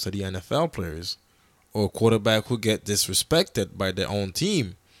it comes to the NFL players or quarterback who get disrespected by their own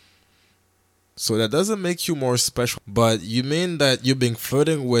team. So that doesn't make you more special. But you mean that you've been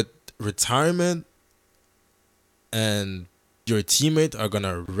flirting with retirement and your teammates are going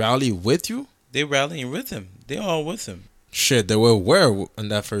to rally with you? They rallying with him. They all with him. Shit, they were where in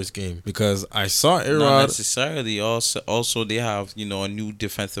that first game? Because I saw Not A-Rod. necessarily. Also, they have a new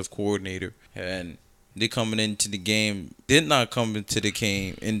defensive coordinator, and they coming into the game. Did not come into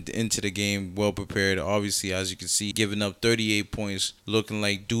the game well prepared. Obviously, as you can see, giving up 38 points, looking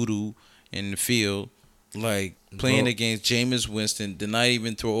like doo-doo in the field. Playing against Jameis Winston, did not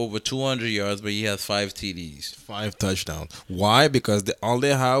even throw over 200 yards, but he has 5 TDs. 5 touchdowns. Why? Because all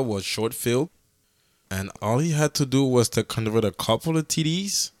they had was short field. And all he had to do was to convert a couple of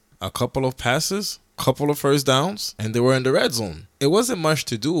TDs, a couple of passes, a couple of first downs, and they were in the red zone. It wasn't much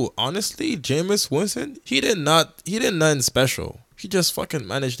to do. Honestly, Jameis Winston, he did nothing special. He just fucking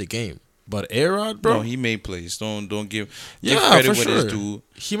managed the game. But A-Rod, bro. No, he made plays. Don't give Yeah, credit for what sure. is due.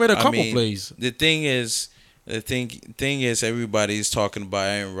 He made a couple plays. The thing is, everybody's talking about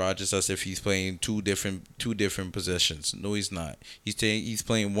Aaron Rodgers as if he's playing two different positions. No, he's not. He's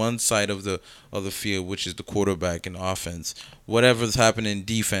playing one side of the field, which is the quarterback and offense. Whatever's happening in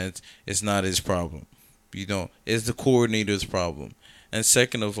defense is not his problem. It's the coordinator's problem. And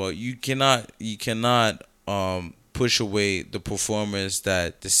second of all, you cannot push away the performance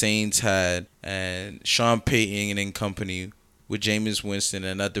that the Saints had and Sean Payton and company with Jameis Winston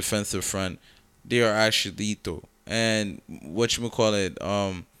and that defensive front. They are actually lethal. And the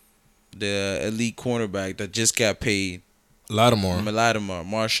elite cornerback that just got paid,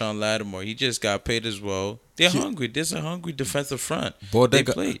 Marshawn Lattimore, he just got paid as well. They're hungry. There's a hungry defensive front. They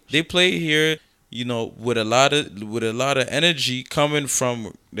play here, with a lot of energy coming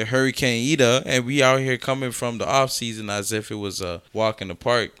from the Hurricane Ida, and we out here coming from the off season as if it was a walk in the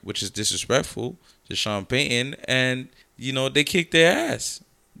park, which is disrespectful to Sean Payton. And they kicked their ass.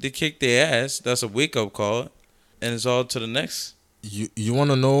 That's a wake up call, and it's all to the next. You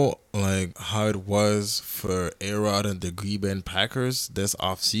want to know how it was for A-Rod and the Green Bay Packers this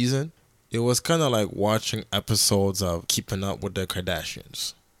off season? It was kind of like watching episodes of Keeping Up with the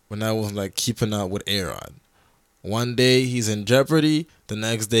Kardashians. When I was keeping up with A-Rod. One day he's in Jeopardy, the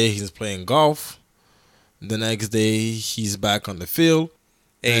next day he's playing golf, the next day he's back on the field.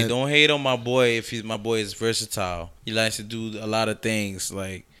 Hey, don't hate on my boy if my boy is versatile. He likes to do a lot of things.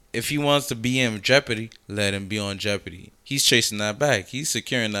 If he wants to be in Jeopardy, let him be on Jeopardy. He's chasing that bag. He's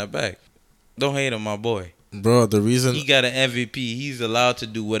securing that bag. Don't hate on my boy. Bro, the reason... He got an MVP. He's allowed to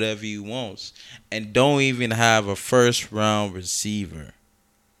do whatever he wants. And don't even have a first-round receiver.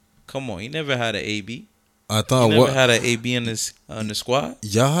 Come on. He never had an AB. I thought he never had an AB on the squad.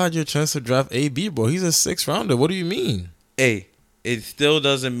 Y'all had your chance to draft AB, bro. He's a 6th rounder. What do you mean? Hey. It still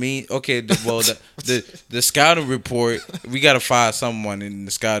doesn't mean the scouting report. We gotta find someone in the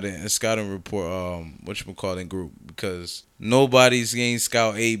scouting report. Group, because nobody's getting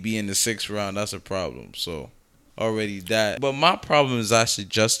scout AB in the 6th round. That's a problem. So already that. But my problem is actually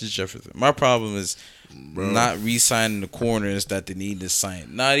Justin Jefferson. My problem is not re-signing the corners that they need to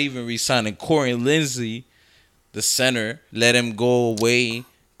sign. Not even re-signing Corey Linsley, the center. Let him go away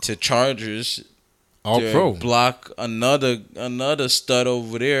to Chargers. All to pro. block another stud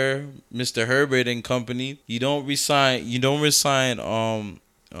over there, Mr. Herbert and company. You don't resign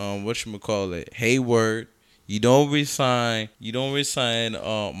whatchamacallit, Hayward. You don't resign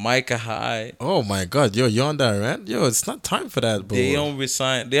Micah Hyde. Oh my God, yo, you on that rant? Yo, it's not time for that, bro. They don't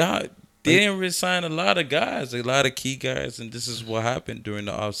resign. They didn't resign a lot of guys, a lot of key guys, and this is what happened during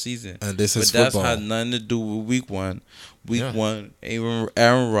the offseason. And this is But football. that's had nothing to do with week one. Week Yeah. one,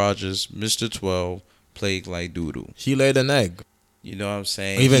 Aaron Rodgers, Mr. 12, played like doo-doo. He laid an egg. You know what I'm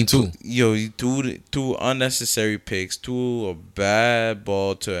saying? Even two. He threw two unnecessary picks, threw a bad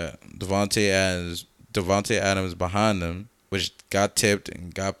ball to Devontae Adams behind him, which got tipped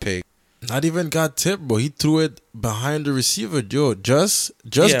and got picked. Not even got tipped, bro. He threw it behind the receiver. Yo, just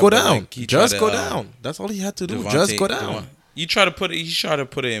Yeah, go but, down. like, he Just tried go to, down. That's all he had to do. Just go down. He tried to put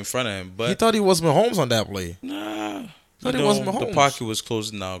it in front of him, but He thought he was Mahomes on that play. nah. Thought You it was know, the Mahomes. pocket was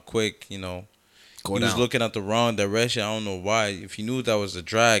closing down quick, He was looking at the wrong direction. I don't know why. If you knew that was a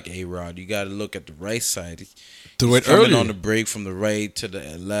drag, A-Rod, you got to look at the right side. Threw it Coming early. on the break from the right to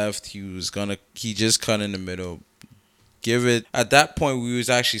the left. He just cut in the middle. At that point, we was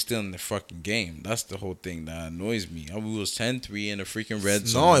actually still in the fucking game. That's the whole thing that annoys me. We was 10-3 in the freaking red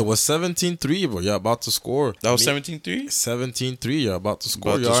zone. No, it was 17-3, bro. You're about to score. That was 17-3? 17-3. You're about to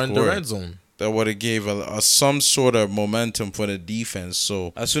score. About to You're in the score. red zone. That would have gave some sort of momentum for the defense.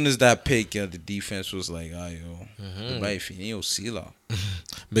 So as soon as that pick, the defense was like, vai finir o Sila.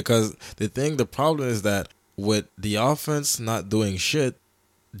 Because the problem is that with the offense not doing shit,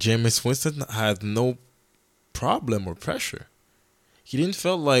 Jameis Winston had no problem or pressure. He didn't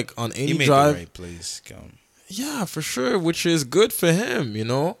feel like on any He made drive. the right plays. Yeah, for sure, which is good for him,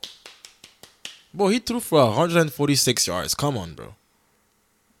 Bro, he threw for 146 yards. Come on, bro.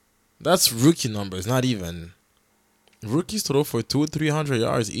 That's rookie numbers, not even. Rookies throw for 200-300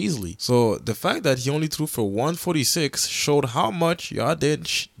 yards easily. So the fact that he only threw for 146 showed how much y'all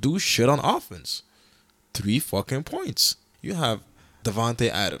didn't do shit on offense. 3 fucking points. You have Devontae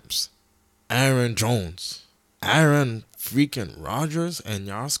Adams, Aaron Jones, Aaron freaking Rodgers, and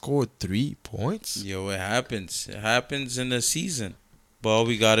y'all scored 3 points? Yo, it happens. It happens in the season. But all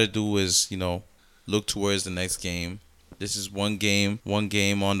we got to do is, look towards the next game. This is one game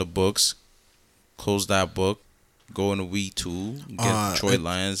on the books. Close that book. Go into week 2 against Detroit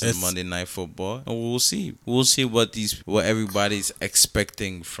Lions and Monday Night Football, and we'll see. We'll see what everybody's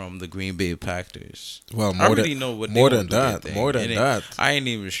expecting from the Green Bay Packers. Well, I already know what more they than gonna do that. More than that. I ain't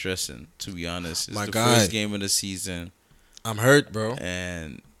even stressing, to be honest. It's My the guy. first game of the season, I'm hurt, bro.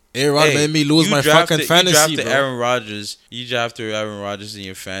 and A-Rod made me lose my fucking fantasy, You drafted bro. Aaron Rodgers. You drafted Aaron Rodgers in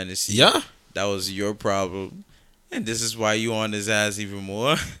your fantasy. Yeah? That was your problem, and this is why you on his ass even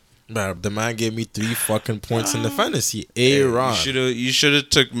more. Bro, the man gave me 3 fucking points in the fantasy. A-Rod. You should have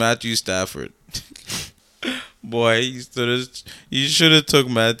took Matthew Stafford. Boy, you should have took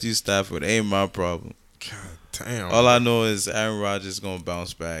Matthew Stafford. Ain't my problem. God damn. All I know is Aaron Rodgers gonna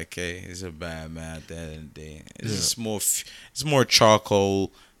bounce back. Okay, he's a bad man at the end of the day. It's just more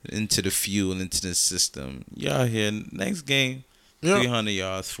charcoal into the fuel into the system. Y'all here next game, 300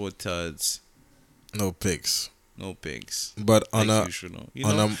 yards, 4 tuds, No picks. no picks. But on Like a usual.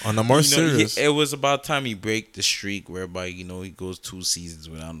 on a more serious, it was about time he break the streak whereby he goes 2 seasons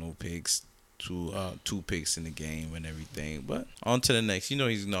without no picks, two picks in the game and everything. But on to the next.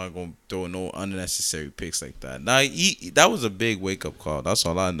 He's not gonna throw no unnecessary picks like that. Now that was a big wake up call. That's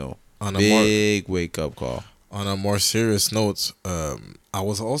all I know. Big wake up call. On a more serious note, I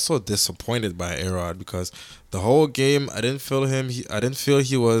was also disappointed by A-Rod because the whole game I didn't feel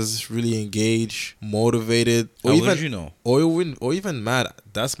he was really engaged, motivated, or How would you know? or even mad.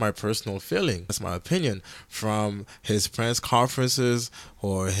 That's my personal feeling. That's my opinion from his press conferences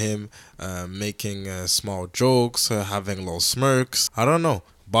or him making small jokes, having little smirks. I don't know.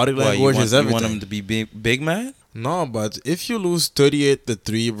 Body language is everything. You want him to be big mad? No, but if you lose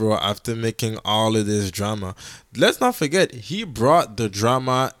 38-3, bro, after making all of this drama, let's not forget, he brought the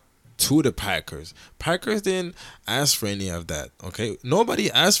drama to the Packers. Packers didn't ask for any of that, okay? Nobody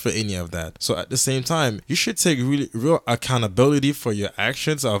asked for any of that. So at the same time, you should take real accountability for your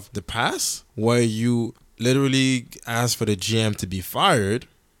actions of the past, where you literally asked for the GM to be fired,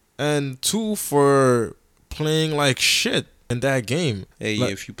 and 2, for playing like shit in that game. Hey,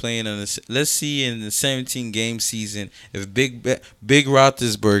 if you playing let's see in the 17 game season, if Big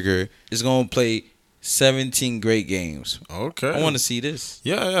Roethlisberger is gonna play 17 great games. Okay. I want to see this.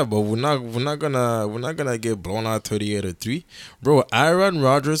 Yeah, but we're not gonna get blown out 38-3, bro. Aaron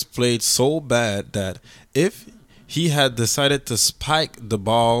Rodgers played so bad that if he had decided to spike the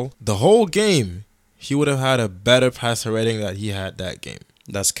ball the whole game, he would have had a better passer rating that he had that game.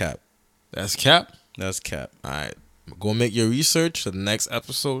 That's cap. That's cap. That's cap. All right, go make your research. The next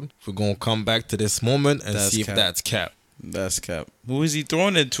episode, we're gonna come back to this moment and That's see cap. if that's cap. That's cap. Who is he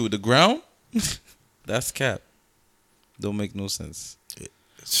throwing it to? The ground? That's cap. Don't make no sense.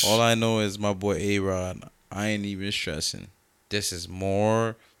 All I know is my boy A-Rod. I ain't even stressing. This is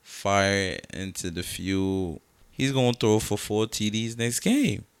more fire into the fuel. He's going to throw for 4 TDs next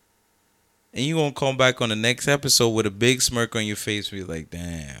game. And you going to come back on the next episode with a big smirk on your face. Be like,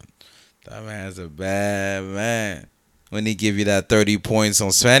 damn, that man's a bad man. When he give you that 30 points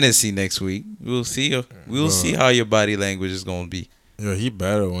on fantasy next week, we'll see. We'll see how your body language is going to be. Yeah, he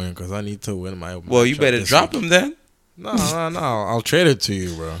better win because I need to win my. Well, you matchup better this drop week. him then. No. I'll trade it to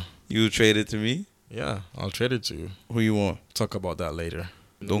you, bro. You trade it to me? Yeah, I'll trade it to you. Who you want? Talk about that later.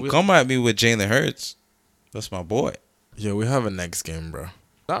 Don't come at me with Jalen Hurts. That's my boy. Yeah, we have a next game, bro.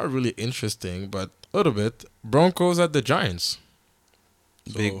 Not really interesting, but a little bit. Broncos at the Giants.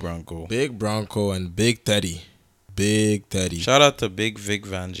 So, Big Bronco. Big Bronco and Big Teddy. Big Teddy. Shout out to Big Vic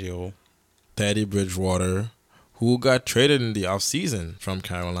Fangio. Teddy Bridgewater, who got traded in the offseason from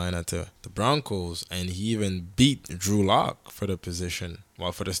Carolina to the Broncos, and he even beat Drew Lock for the position,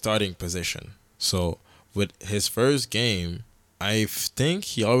 well, for the starting position. So, with his first game, I think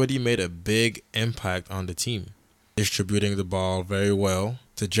he already made a big impact on the team, distributing the ball very well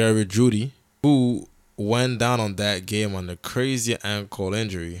to Jerry Jeudy, who went down on that game on a crazy ankle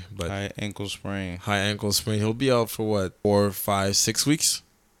injury, but High ankle sprain. high ankle sprain. He'll be out for what, 4, 5, 6 weeks?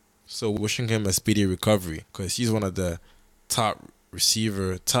 So wishing him a speedy recovery because he's one of the top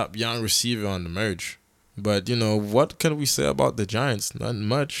young receiver on the merge. But, what can we say about the Giants? Not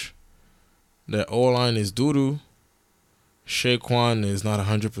much. Their O-line is doo-doo. Saquon is not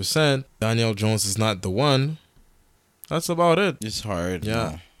 100%. Daniel Jones is not the one. That's about it. It's hard. Yeah.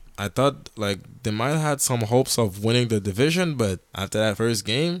 No. I thought, they might have had some hopes of winning the division, but after that first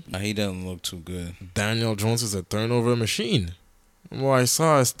game, Nah, he doesn't look too good. Daniel Jones is a turnover machine. Well, I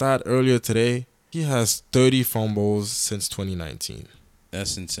saw a stat earlier today. He has 30 fumbles since 2019.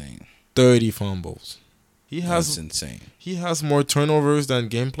 That's insane. 30 fumbles. That's insane. He has more turnovers than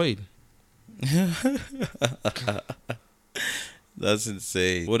game played. That's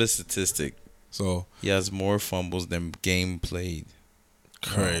insane. What a statistic. So He has more fumbles than game played.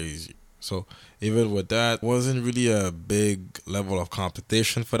 crazy. So even with that, wasn't really a big level of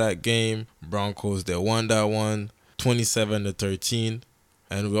competition for that game. Broncos, they won that one, 27-13.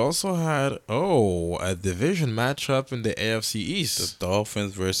 And we also had a division matchup in the AFC The East.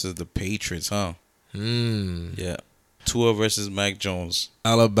 Dolphins versus the Patriots, huh? Yeah. Tua versus Mac Jones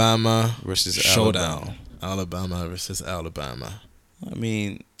Alabama versus showdown. Alabama. Alabama versus Alabama. I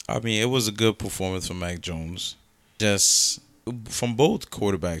mean, it was a good performance from Mac Jones. Just from both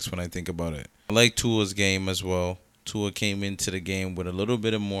quarterbacks when I think about it. I like Tua's game as well. Tua came into the game with a little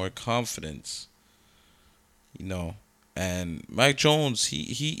bit of more confidence. And Mac Jones,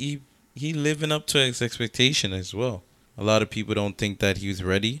 he living up to his expectation as well. A lot of people don't think that he was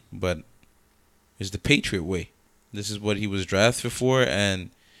ready, but it's the Patriot way. This is what he was drafted for, and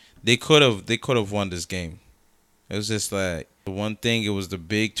they could have won this game. It was just like the one thing. It was the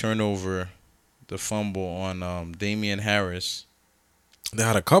big turnover, the fumble on Damian Harris. They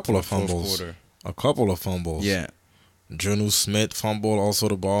had a couple of Fourth fumbles. quarter. A couple of fumbles. Yeah, Jonu Smith fumbled also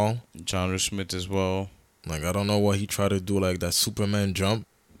the ball. John Smith as well. I don't know what he tried to do, that Superman jump.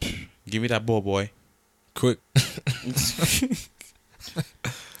 Give me that ball, boy. Quick.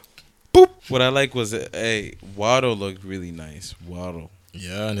 Boop. What I like was Waddle looked really nice. Waddle.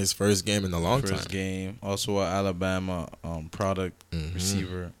 Yeah, in his first game in a long First time. game. Also an Alabama product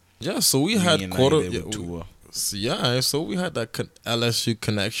receiver. Yeah, so we had Reunited with Tua. so we had that LSU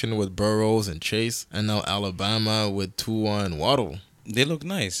connection with Burrows and Chase, and now Alabama with Tua and Waddle. They look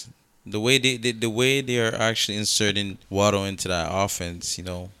nice. The way they are actually inserting Waddle into that offense,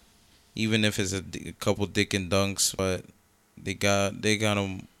 even if it's a couple dick and dunks, but they got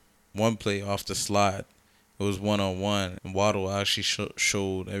him one play off the slide. It was 1-on-1, and Waddle actually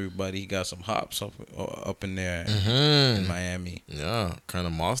showed everybody he got some hops up in there in Miami. Yeah, kind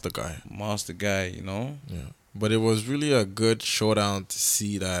of monster guy. Monster guy, Yeah, but it was really a good showdown to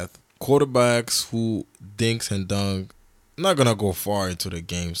see that quarterbacks who dinks and dunk not gonna go far into the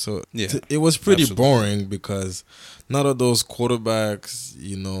game. So Yeah, it was pretty absolutely. boring because none of those quarterbacks,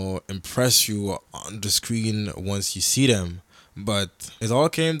 impress you on the screen once you see them. But it all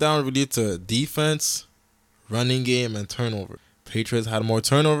came down really to defense, running game, and turnover. Patriots had more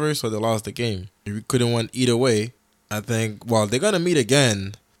turnovers, so they lost the game. We couldn't win either way. I think. Well, they're gonna meet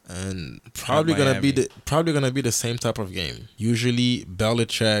again, and probably gonna be the same type of game. Usually,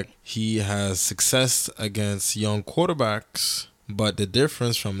 Belichick, he has success against young quarterbacks, but the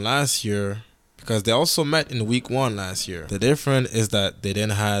difference from last year, because they also met in week 1 last year, the difference is that they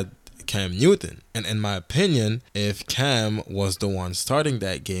didn't have Cam Newton. And in my opinion, if Cam was the one starting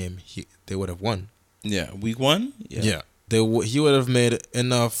that game, they would have won. Yeah, week 1. Yeah. He would have made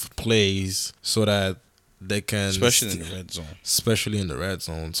enough plays so that they can, especially in the red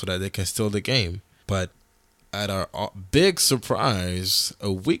zone, so that they can steal the game. But at our big surprise, a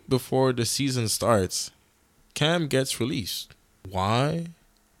week before the season starts, Cam gets released. Why?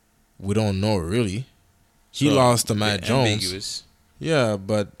 We don't know really. He lost to Matt Jones. Ambiguous. Yeah,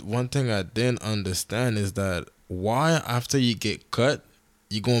 but one thing I didn't understand is that why after you get cut,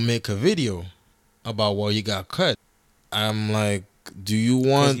 you gonna make a video about why you got cut. I'm like, do you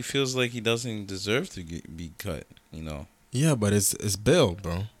want? He feels like he doesn't deserve to be cut. Yeah, but it's Bill,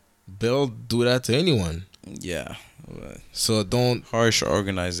 bro. Bill do that to anyone. Yeah. So don't harsh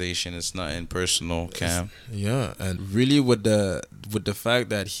organization. It's not impersonal, Cam. Yeah, and really with the fact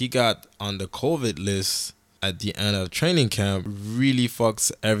that he got on the COVID list at the end of training camp really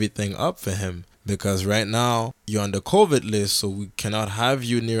fucks everything up for him. Because right now, you're on the COVID list, so we cannot have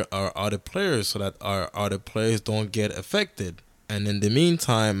you near our other players so that our other players don't get affected. And in the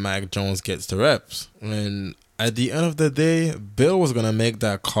meantime, Mac Jones gets the reps. And at the end of the day, Bill was going to make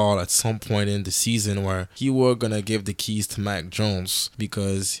that call at some point in the season where he was going to give the keys to Mac Jones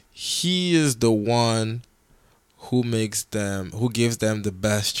because he is the one who gives them the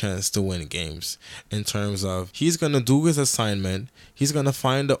best chance to win games in terms of he's going to do his assignment, he's going to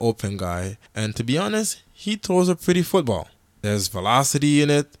find the open guy, and to be honest, he throws a pretty football. There's velocity in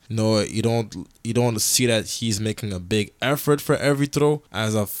it. No, you don't see that he's making a big effort for every throw.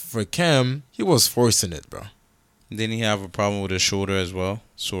 As of for Cam, he was forcing it, bro. Didn't he have a problem with his shoulder as well?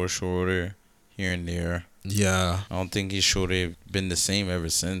 Sore shoulder here and there. Yeah. I don't think his shoulder been the same ever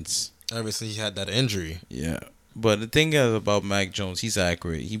since. Ever since he had that injury. Yeah. But the thing is about Mac Jones, he's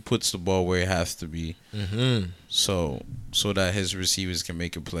accurate. He puts the ball where it has to be, so that his receivers can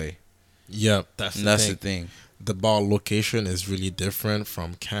make a play. Yep, that's the thing. The ball location is really different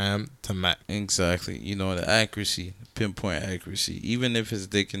from Cam to Mac. Exactly. The accuracy, pinpoint accuracy. Even if it's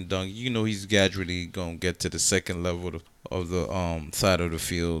dick and dunk, he's gradually gonna get to the second level of the side of the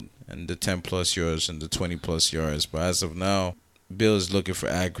field and the 10+ yards and the 20+ yards. But as of now, Bill is looking for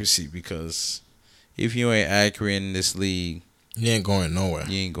accuracy because if you ain't accurate in this league, you ain't going nowhere.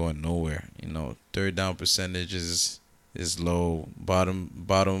 Third down percentage is low. Bottom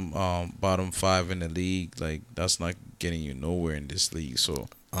 5 in the league. Like, that's not getting you nowhere in this league. So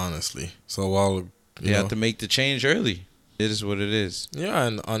honestly, while you have to make the change early. It is what it is. Yeah,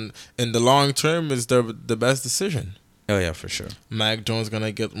 and in the long term, it's the best decision. Oh yeah, for sure. Mac Jones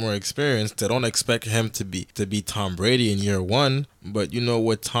gonna get more experience. They don't expect him to be Tom Brady in year 1, but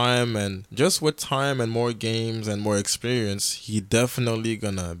with time and more games and more experience, he definitely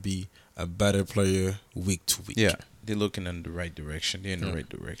gonna be a better player week to week. Yeah, they're looking in the right direction. They're in the right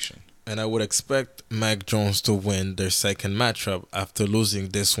direction. And I would expect Mac Jones to win their second matchup after losing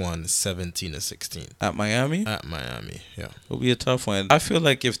this one 17-16 at Miami. Yeah, it'll be a tough one. I feel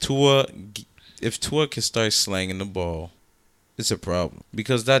like if Tua can start slanging the ball, it's a problem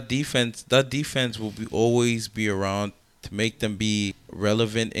because that defense will always be around to make them be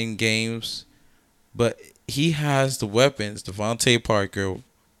relevant in games. But he has the weapons: Devontae Parker,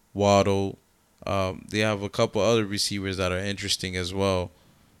 Waddle. They have a couple other receivers that are interesting as well.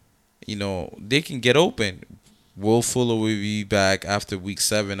 They can get open. Will Fuller will be back after week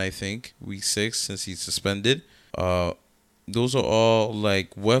 7, I think. Week 6, since he's suspended. Those are all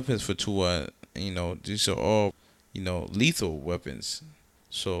like weapons for Tua. These are all, lethal weapons.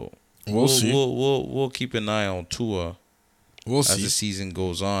 So we'll see. We'll keep an eye on Tua. We'll see as the season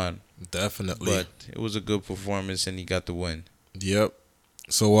goes on. Definitely. But it was a good performance, and he got the win. Yep.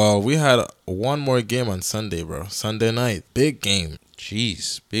 So we had one more game on Sunday, bro. Sunday night, big game.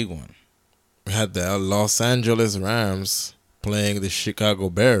 Jeez, big one. We had the Los Angeles Rams playing the Chicago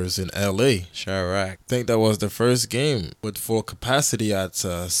Bears in L.A. Chirac. I think that was the first game with full capacity at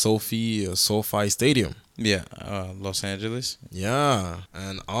SoFi Stadium. Yeah, Los Angeles. Yeah,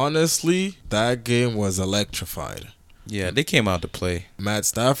 and honestly, that game was electrified. Yeah, they came out to play. Matt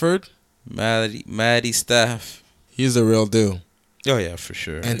Stafford. Matty Staff. He's the real deal. Oh, yeah, for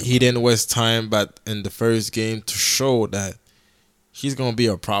sure. And he didn't waste time but in the first game to show that he's going to be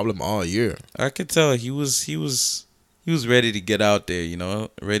a problem all year. I could tell he was he was ready to get out there,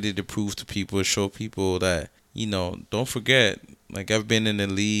 ready to prove to people, show people that, don't forget, like I've been in the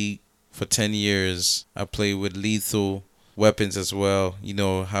league for 10 years. I played with lethal weapons as well,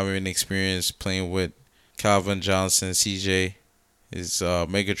 having experience playing with Calvin Johnson, CJ.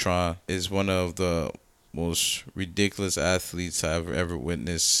 Megatron is one of the most ridiculous athletes I've ever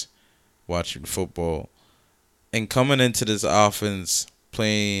witnessed watching football. And coming into this offense,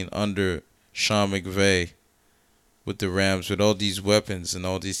 playing under Sean McVay with the Rams, with all these weapons and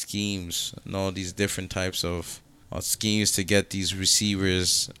all these schemes and all these different types of schemes to get these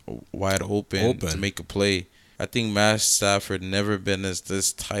receivers wide open to make a play. I think Matt Stafford never been as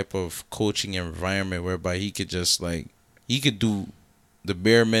this type of coaching environment whereby he could just he could do the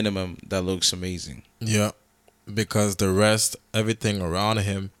bare minimum that looks amazing. Yeah, because the rest, everything around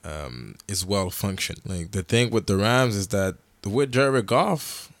him is well functioned. Like the thing with the Rams is that with Jared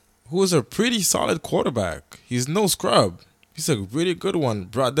Goff, who is a pretty solid quarterback, he's no scrub. He's a really good one.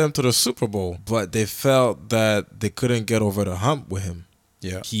 Brought them to the Super Bowl, but they felt that they couldn't get over the hump with him.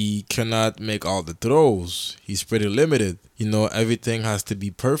 Yeah, he cannot make all the throws. He's pretty limited. Everything has to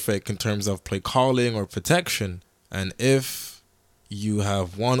be perfect in terms of play calling or protection. And if you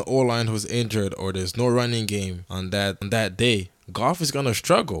have one O-line who's injured or there's no running game on that day, Goff is gonna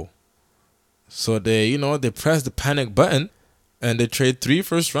struggle. So they press the panic button and they trade 3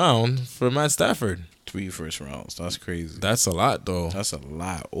 first round for Matt Stafford. 3 first rounds. That's crazy. That's a lot, though. That's a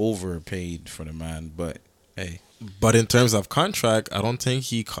lot. Overpaid for the man, but hey. But in terms of contract, I don't think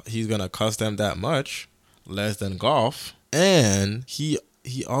he's gonna cost them that much, less than Goff. And he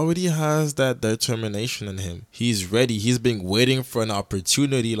already has that determination in him. He's ready. He's been waiting for an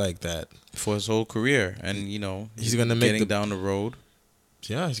opportunity like that for his whole career, and he's gonna make getting down the road.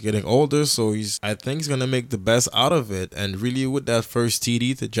 Yeah, he's getting older, so I think he's gonna make the best out of it. And really, with that first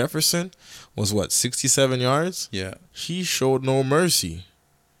TD to Jefferson, was 67 yards. Yeah, he showed no mercy.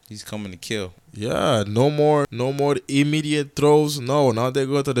 He's coming to kill. Yeah, no more immediate throws. No, now they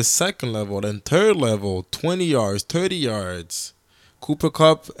go to the second level, then third level, 20 yards, 30 yards. Cooper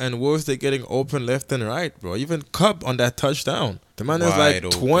Kupp and Woods, they're getting open left and right, bro. Even Kupp on that touchdown. The man is like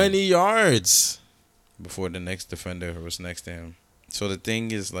 20 yards. Before the next defender was next to him. So the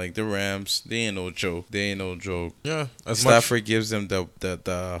thing is, the Rams, they ain't no joke. Yeah. Stafford gives them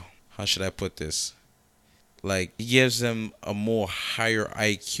the how should I put this? He gives them a more higher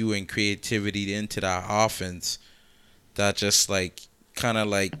IQ and creativity into that offense that just kind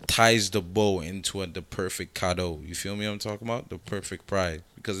of ties the bow into the perfect cadeau. You feel me? I'm talking about the perfect pride.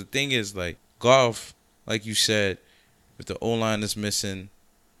 Because the thing is, Goff, like you said, if the O-line is missing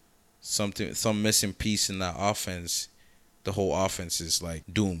some missing piece in that offense, the whole offense is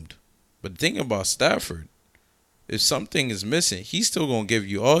doomed. But the thing about Stafford, if something is missing, he's still gonna give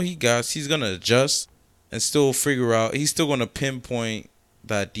you all he got. He's gonna adjust and still figure out. He's still gonna pinpoint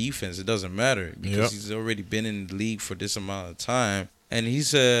that defense. It doesn't matter because he's already been in the league for this amount of time, and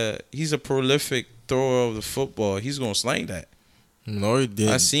he's a prolific thrower of the football. He's gonna slang that. No, he did.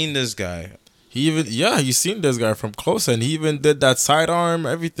 I seen this guy. You seen this guy from close, and he even did that sidearm,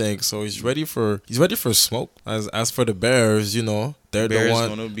 everything. So he's ready for smoke. As for the Bears, they're the one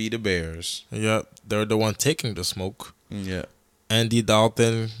gonna be the Bears. Yeah, they're the one taking the smoke. Yeah. Andy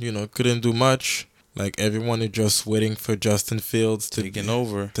Dalton, couldn't do much. Everyone is just waiting for Justin Fields to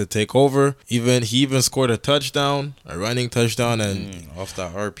take over. He even scored a touchdown, a running touchdown, and off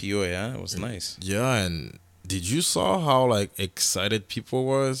that RPO. Yeah, it was nice. Yeah, and did you saw how excited people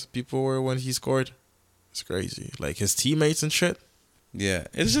were when he scored? It's crazy. His teammates and shit. Yeah,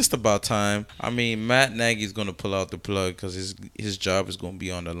 it's just about time. I mean, Matt Nagy's gonna pull out the plug because his job is gonna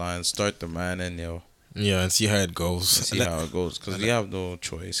be on the line. Start the man and Yeah, and see how it goes. Because we have no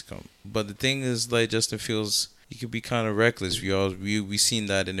choice. But the thing is, Justin Fields, he could be kind of reckless. We seen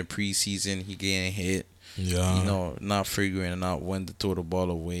that in the preseason. He getting hit. Yeah. Not figuring out when to throw the ball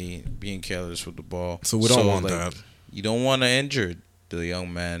away, being careless with the ball. So we don't want that. You don't want to injure the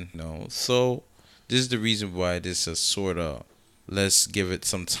young man. So this is the reason why this is sort of, let's give it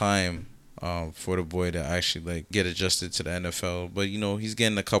some time for the boy to actually get adjusted to the NFL. But he's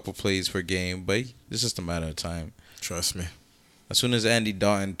getting a couple plays per game, but it's just a matter of time. Trust me. As soon as Andy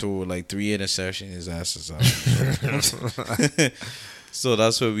Dalton threw 3 interceptions, his ass is out. So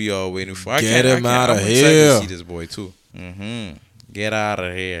that's what we are waiting for. Get him out of here. I'm excited to see this boy too. Get out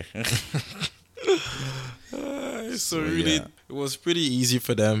of here. So really, it was pretty easy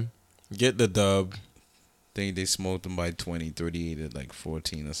for them. Get the dub. Think they smoked them by 20, 38 at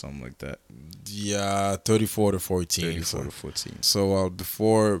 14 or something like that. Yeah, 34 to 14. 34 to 14. So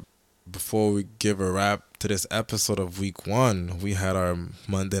before we give a wrap to this episode of Week 1, we had our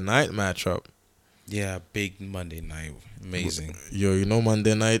Monday night matchup. Yeah, big Monday night. Amazing. Yo, you know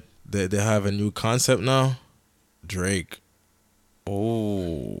Monday night they have a new concept now. Drake.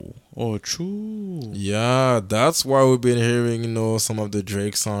 Oh, true. Yeah, that's why we've been hearing, some of the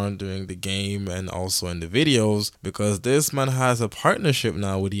Drake song during the game and also in the videos, because this man has a partnership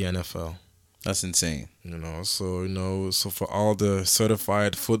now with the NFL. That's insane. So for all the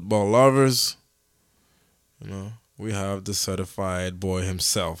certified football lovers, we have the certified boy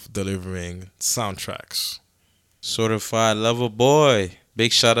himself delivering soundtracks. Certified lover boy.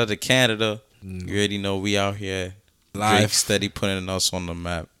 Big shout out to Canada. You already know we out here. Live. Drake steady putting us on the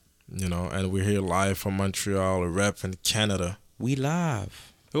map. And we're here live from Montreal, rep in Canada. We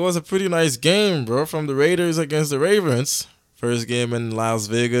live. It was a pretty nice game, bro, from the Raiders against the Ravens. First game in Las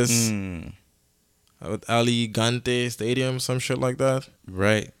Vegas at Ali Gante Stadium, some shit like that.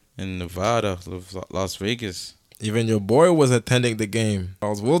 Right. In Nevada, Las Vegas. Even your boy was attending the game,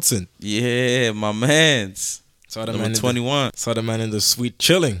 Charles Wilson. Yeah, my mans. Saw the Number man 21. Saw the man in the suite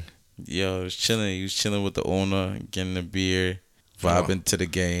chilling. Yo, he was chilling. He was chilling with the owner, getting a beer, vibing to the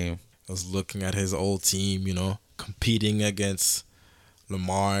game. I was looking at his old team, competing against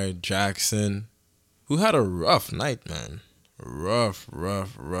Lamar Jackson, who had a rough night, man. Rough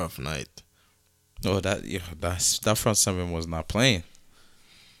night. Oh, that front seven was not playing.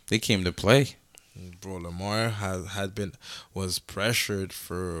 They came to play. Bro, Lamar was pressured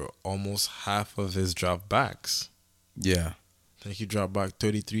for almost half of his drop backs. Yeah. I think he dropped back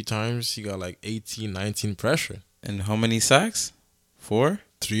 33 times. He got like 18, 19 pressure. And how many sacks? 4?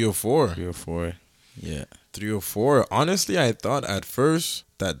 3 or 4. 3 or 4. Yeah. 3 or 4. Honestly, I thought at first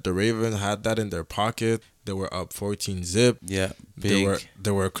that the Ravens had that in their pocket. They were up 14-zip. Yeah, big.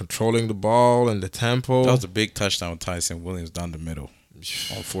 They were controlling the ball and the tempo. That was a big touchdown with Tyson Williams down the middle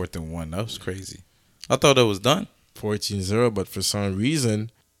on 4th and 1. That was crazy. I thought that was done. 14-0, but for some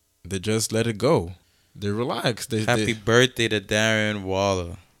reason, they just let it go. They relaxed. Happy birthday to Darren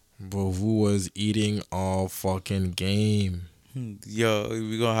Waller. Bro, who was eating all fucking game. Yo,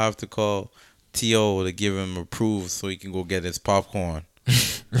 we're going to have to call T.O. to give him approved so he can go get his popcorn.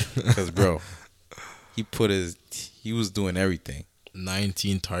 Because, bro, he was doing everything.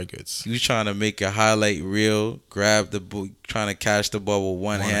 19 targets. He was trying to make a highlight reel, grab the ball, trying to catch the ball with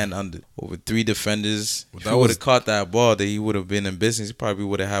one hand under over 3 defenders. If he would have caught that ball, then he would have been in business. He probably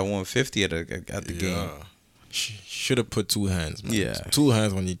would have had 150 at the game. Should have put 2 hands, man. Yeah. 2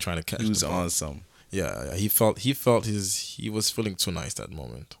 hands when you're trying to catch the ball. He was on some. Yeah, he was feeling too nice that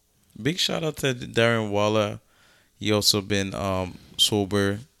moment. Big shout out to Darren Waller. He also been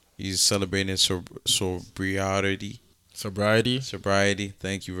sober. He's celebrating sobriety. Sobriety.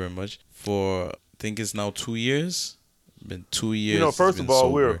 Thank you very much. For, I think it's now 2 years. Been 2 years. First of all,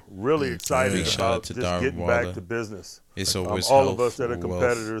 sober. we're really excited Shout about out to just Darren getting Waller. back to business. It's always all health, of us that are wealth.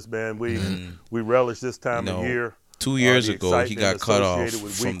 competitors, man, we relish this time of year. 2 years the ago, he got excitement cut off associated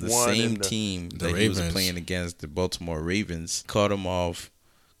with from week the one same and team the that he was Ravens. playing against, the Baltimore Ravens. Cut him off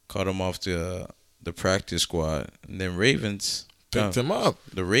the practice squad. And then Ravens Picked him up.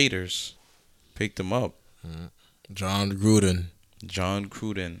 The Raiders picked him up. John Gruden.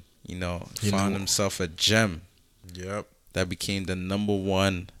 Found himself a gem. Yep. That became the number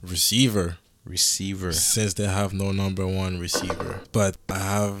 1 Receiver. Since they have no number 1 receiver. But I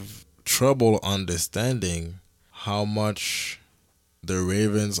have trouble understanding how much the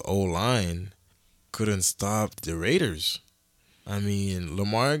Ravens O-line couldn't stop the Raiders. I mean,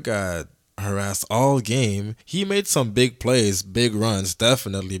 Lamar got harassed all game. He made some big plays, big runs,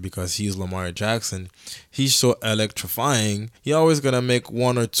 definitely, because he's Lamar Jackson. He's so electrifying. He always gonna make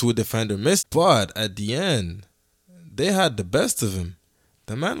 1 or 2 defender miss. But at the end, they had the best of him.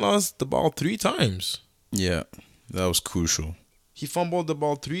 The man lost the ball 3 times. Yeah, that was crucial. He fumbled the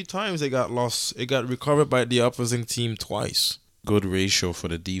ball 3 times. It got lost. It got recovered by the opposing team twice. Good ratio for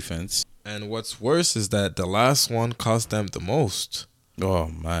the defense. And what's worse is that the last one cost them the most. Oh,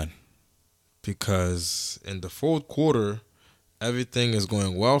 man. Because in the 4th quarter, everything is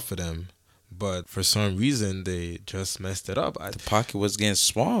going well for them. But for some reason, they just messed it up. The pocket was getting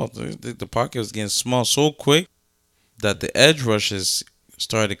small. The pocket was getting small so quick that the edge rushes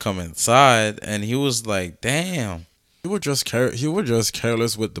started to come inside. And he was like, damn. He was just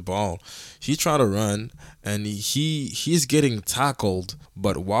careless with the ball. He tried to run, and he's getting tackled.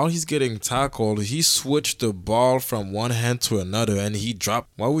 But while he's getting tackled, he switched the ball from one hand to another, and he dropped.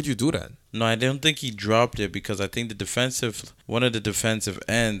 Why would you do that? No, I don't think he dropped it because I think one of the defensive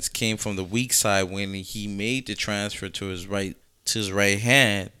ends came from the weak side when he made the transfer to his right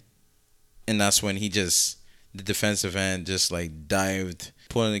hand, and that's when the defensive end just like dived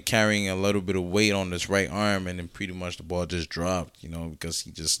carrying a little bit of weight on his right arm, and then pretty much the ball just dropped, because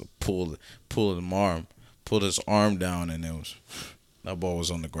he just pulled his arm down, and that ball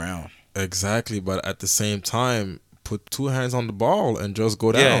was on the ground. Exactly, but at the same time, put two hands on the ball and just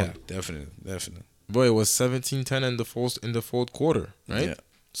go down. Yeah, definitely. Bro, it was 17-10 in the fourth quarter, right? Yeah.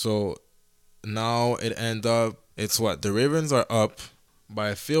 So now it's what? The Ravens are up by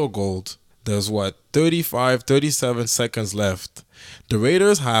a field goal. There's 37 seconds left. The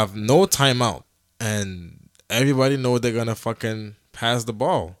Raiders have no timeout, and everybody know they're gonna fucking pass the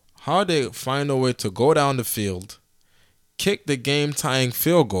ball. How they find a way to go down the field, kick the game-tying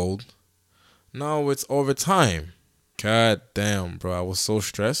field goal. Now it's overtime. God damn, bro. I was so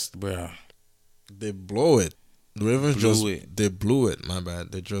stressed. Bro. They blew it. The Ravens They blew it. My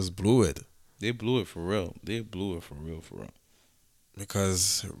bad. They just blew it. They blew it for real. For real.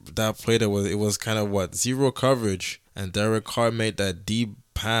 Because that play it was kind of zero coverage, and Derek Carr made that deep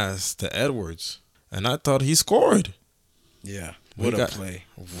pass to Edwards, and I thought he scored. Yeah. What a play.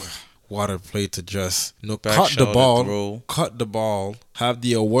 What a play to just Back cut the shoulder ball, have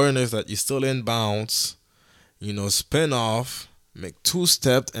the awareness that you're still in bounds, spin off, make two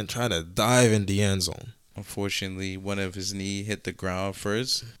steps, and try to dive in the end zone. Unfortunately, one of his knee hit the ground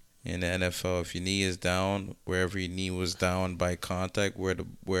first. In the NFL, if your knee is down, wherever your knee was down by contact,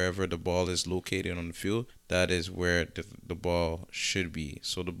 wherever the ball is located on the field, that is where the ball should be.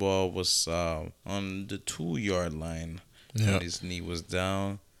 So the ball was on the 2-yard line when his knee was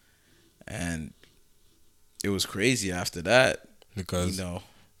down, and it was crazy after that because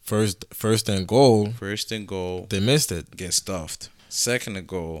first and goal, they missed it. Get stuffed. Second and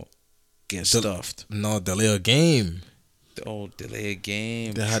goal, get stuffed. No, delay a game. Oh, delay a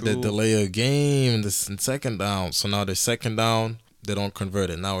game. They had to delay a game in second down. So now the second down, they don't convert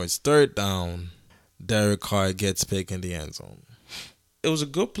it. Now it's third down. Derek Carr gets picked in the end zone. It was a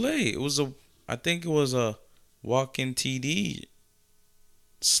good play. I think it was a walk-in TD.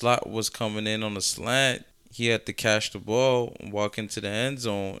 Slot was coming in on a slant. He had to catch the ball and walk into the end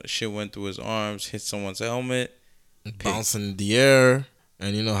zone. Shit went through his arms, hit someone's helmet. Bouncing in the air.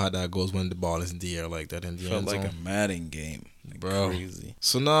 And you know how that goes when the ball is in the air like that in the end zone. Felt like a Madden game. Bro. Crazy.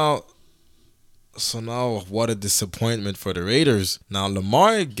 So now, what a disappointment for the Raiders. Now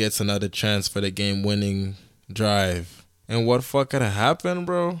Lamar gets another chance for the game-winning drive. And what fucking happened,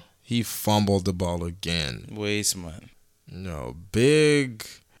 bro? He fumbled the ball again. Waste, man. Big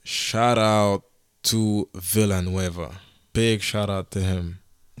shout out to Villanueva. Big shout out to him.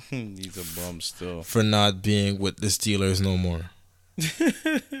 He's a bum still. For not being with the Steelers no more.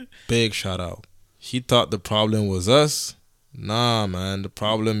 Big shout out. He thought the problem was us. Nah, man, the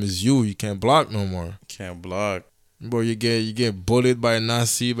problem is you. You can't block no more. Can't block. Bro, you get bullied by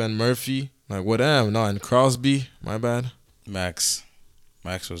Nassib and Murphy. Like, what am? No, and Crosby. My bad. Max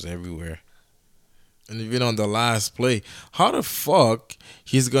was everywhere. And even on the last play, how the fuck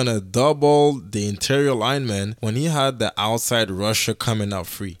he's gonna double the interior lineman when he had the outside rusher coming out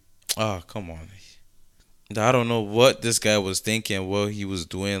free? Oh, come on. I don't know what this guy was thinking, what he was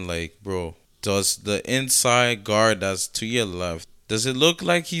doing. Like, bro, does the inside guard that's to your left, does it look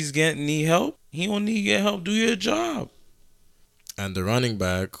like he's need help? He don't need to get help. Do your job. And the running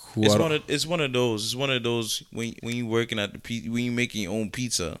back, it's one of those when you working at when you making your own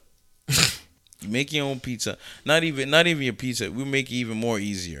pizza. You make your own pizza. Not even your pizza. We make it even more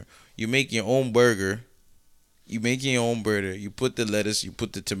easier. You make your own burger. You make your own burger. You put the lettuce. You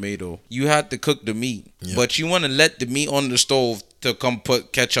put the tomato. You have to cook the meat. Yep. But you want to let the meat on the stove to come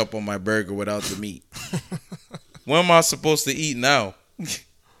put ketchup on my burger without the meat. What am I supposed to eat now?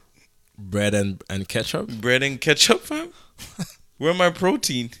 Bread and ketchup? Bread and ketchup, fam? Where my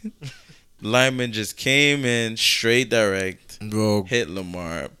protein? Lineman just came in straight direct. Bro. Hit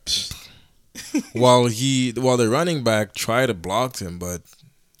Lamar. while the running back tried to block him, but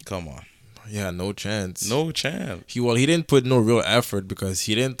come on. He had no chance. No chance. He didn't put no real effort because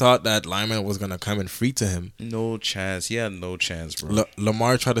he didn't thought that lineman was gonna come and free to him. No chance. He had no chance, bro.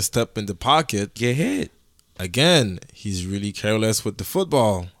 Lamar tried to step in the pocket. Get hit. Again, he's really careless with the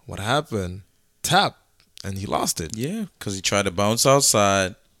football. What happened? Tap. And he lost it. Yeah, because he tried to bounce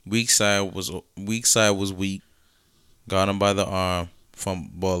outside. Weak side was weak. Got him by the arm.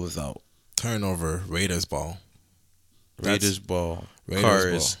 Ball is out. Turnover. Raiders ball. Raiders ball.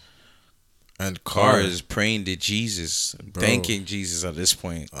 And Carr is praying to Jesus, bro. Thanking Jesus at this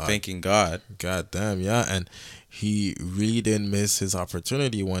point, thanking God. God damn, yeah. And he really didn't miss his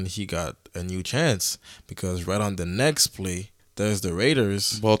opportunity when he got a new chance because right on the next play, there's the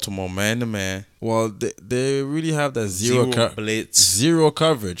Raiders. Baltimore man-to-man. Well, they really have that blitz. Zero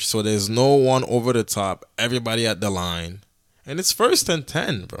coverage. So there's no one over the top. Everybody at the line. And it's 1st and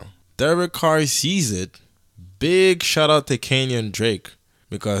 10, bro. Derek Carr sees it. Big shout out to Kenyon Drake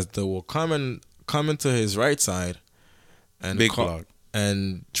because they will come into his right side and Big block.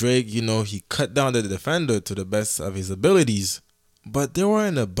 And Drake, he cut down the defender to the best of his abilities, but they were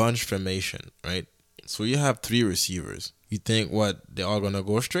in a bunch formation, right? So you have 3 receivers. You think what, they're all gonna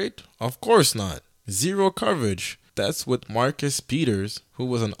go straight? Of course not. 0 coverage. That's with Marcus Peters, who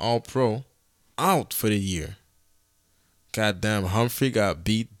was an All-Pro, out for the year. Goddamn, Humphrey got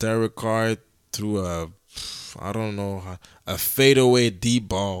beat. Derek Carr threw a fadeaway deep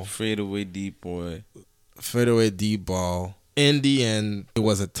ball. Fadeaway deep ball. In the end, it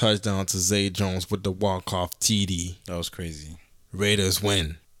was a touchdown to Zay Jones with the walk-off TD. That was crazy. Raiders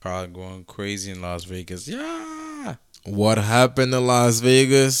win. Crowd going crazy in Las Vegas. Yeah. What happened in Las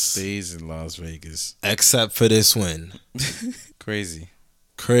Vegas? Stays in Las Vegas. Except for this win. Crazy,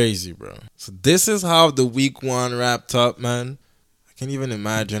 bro. So this is how the week 1 wrapped up, man. I can't even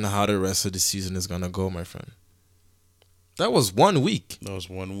imagine how the rest of the season is going to go, my friend. That was 1 week.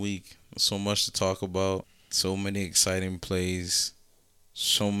 So much to talk about. So many exciting plays.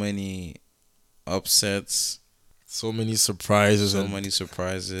 So many upsets. So many surprises. And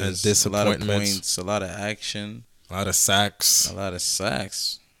disappointments. A lot of points. A lot of action. A lot of sacks.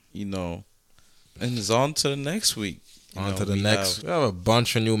 And it's on to the next week. We have a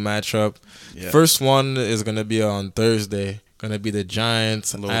bunch of new matchup. Yeah. First one is going to be on Thursday. Going to be the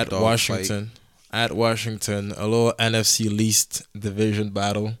Giants at Washington. At Washington. A little NFC least division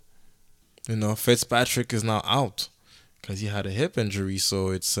battle. Fitzpatrick is now out because he had a hip injury.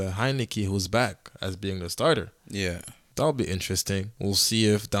 So it's Heineke who's back as being the starter. Yeah. That'll be interesting. We'll see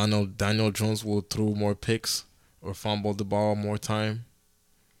if Daniel Jones will throw more picks or fumble the ball more time.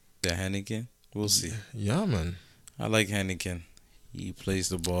 The Heineken? We'll see. Yeah, man. I like Heineken. He plays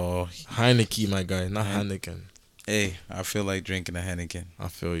the ball. Heineke, my guy, not Heineken. Hey, I feel like drinking a Heineken. I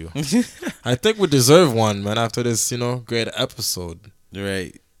feel you. I think we deserve one, man, after this, great episode.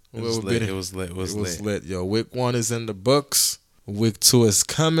 Right. It was lit. Yo, week 1 is in the books. Week 2 is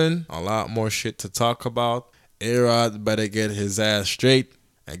coming. A lot more shit to talk about. A-Rod better get his ass straight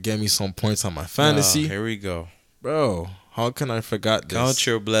and get me some points on my fantasy. Here we go. Bro, how can I forget this? Count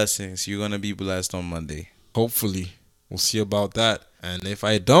your blessings. You're going to be blessed on Monday. Hopefully. We'll see about that. And if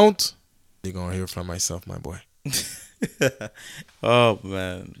I don't, you're going to hear from myself, my boy. Oh,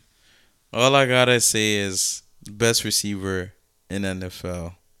 man. All I got to say is the best receiver in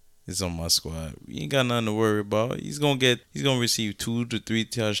NFL is on my squad. You ain't got nothing to worry about. He's going to receive 2 to 3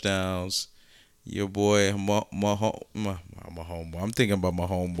 touchdowns. Your boy, my homeboy. I'm thinking about my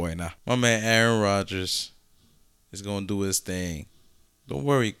homeboy now. My man Aaron Rodgers is going to do his thing. Don't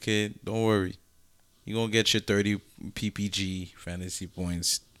worry, kid. Don't worry. You're going to get your 30 PPG fantasy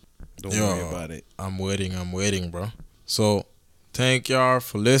points. Don't worry about it. I'm waiting, bro. So, thank y'all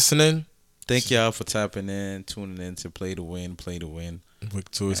for listening. Thank y'all for tapping in, tuning in to Play to Win.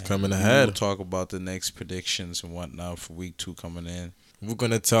 Week 2 is coming ahead. We'll talk about the next predictions and whatnot for week 2 coming in. We're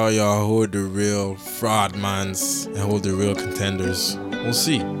going to tell y'all who are the real fraud mans and who are the real contenders. We'll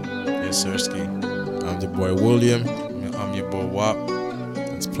see. Yes, sir, Ski. I'm the boy William. I'm your boy Wop.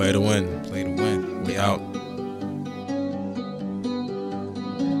 Let's play to win. We out.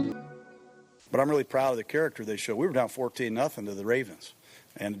 But I'm really proud of the character they showed. We were down 14-0 to the Ravens,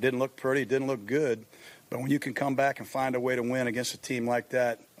 and it didn't look pretty, it didn't look good. But when you can come back and find a way to win against a team like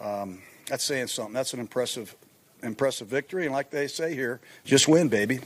that, that's saying something. That's an impressive victory. And like they say here, just win, baby.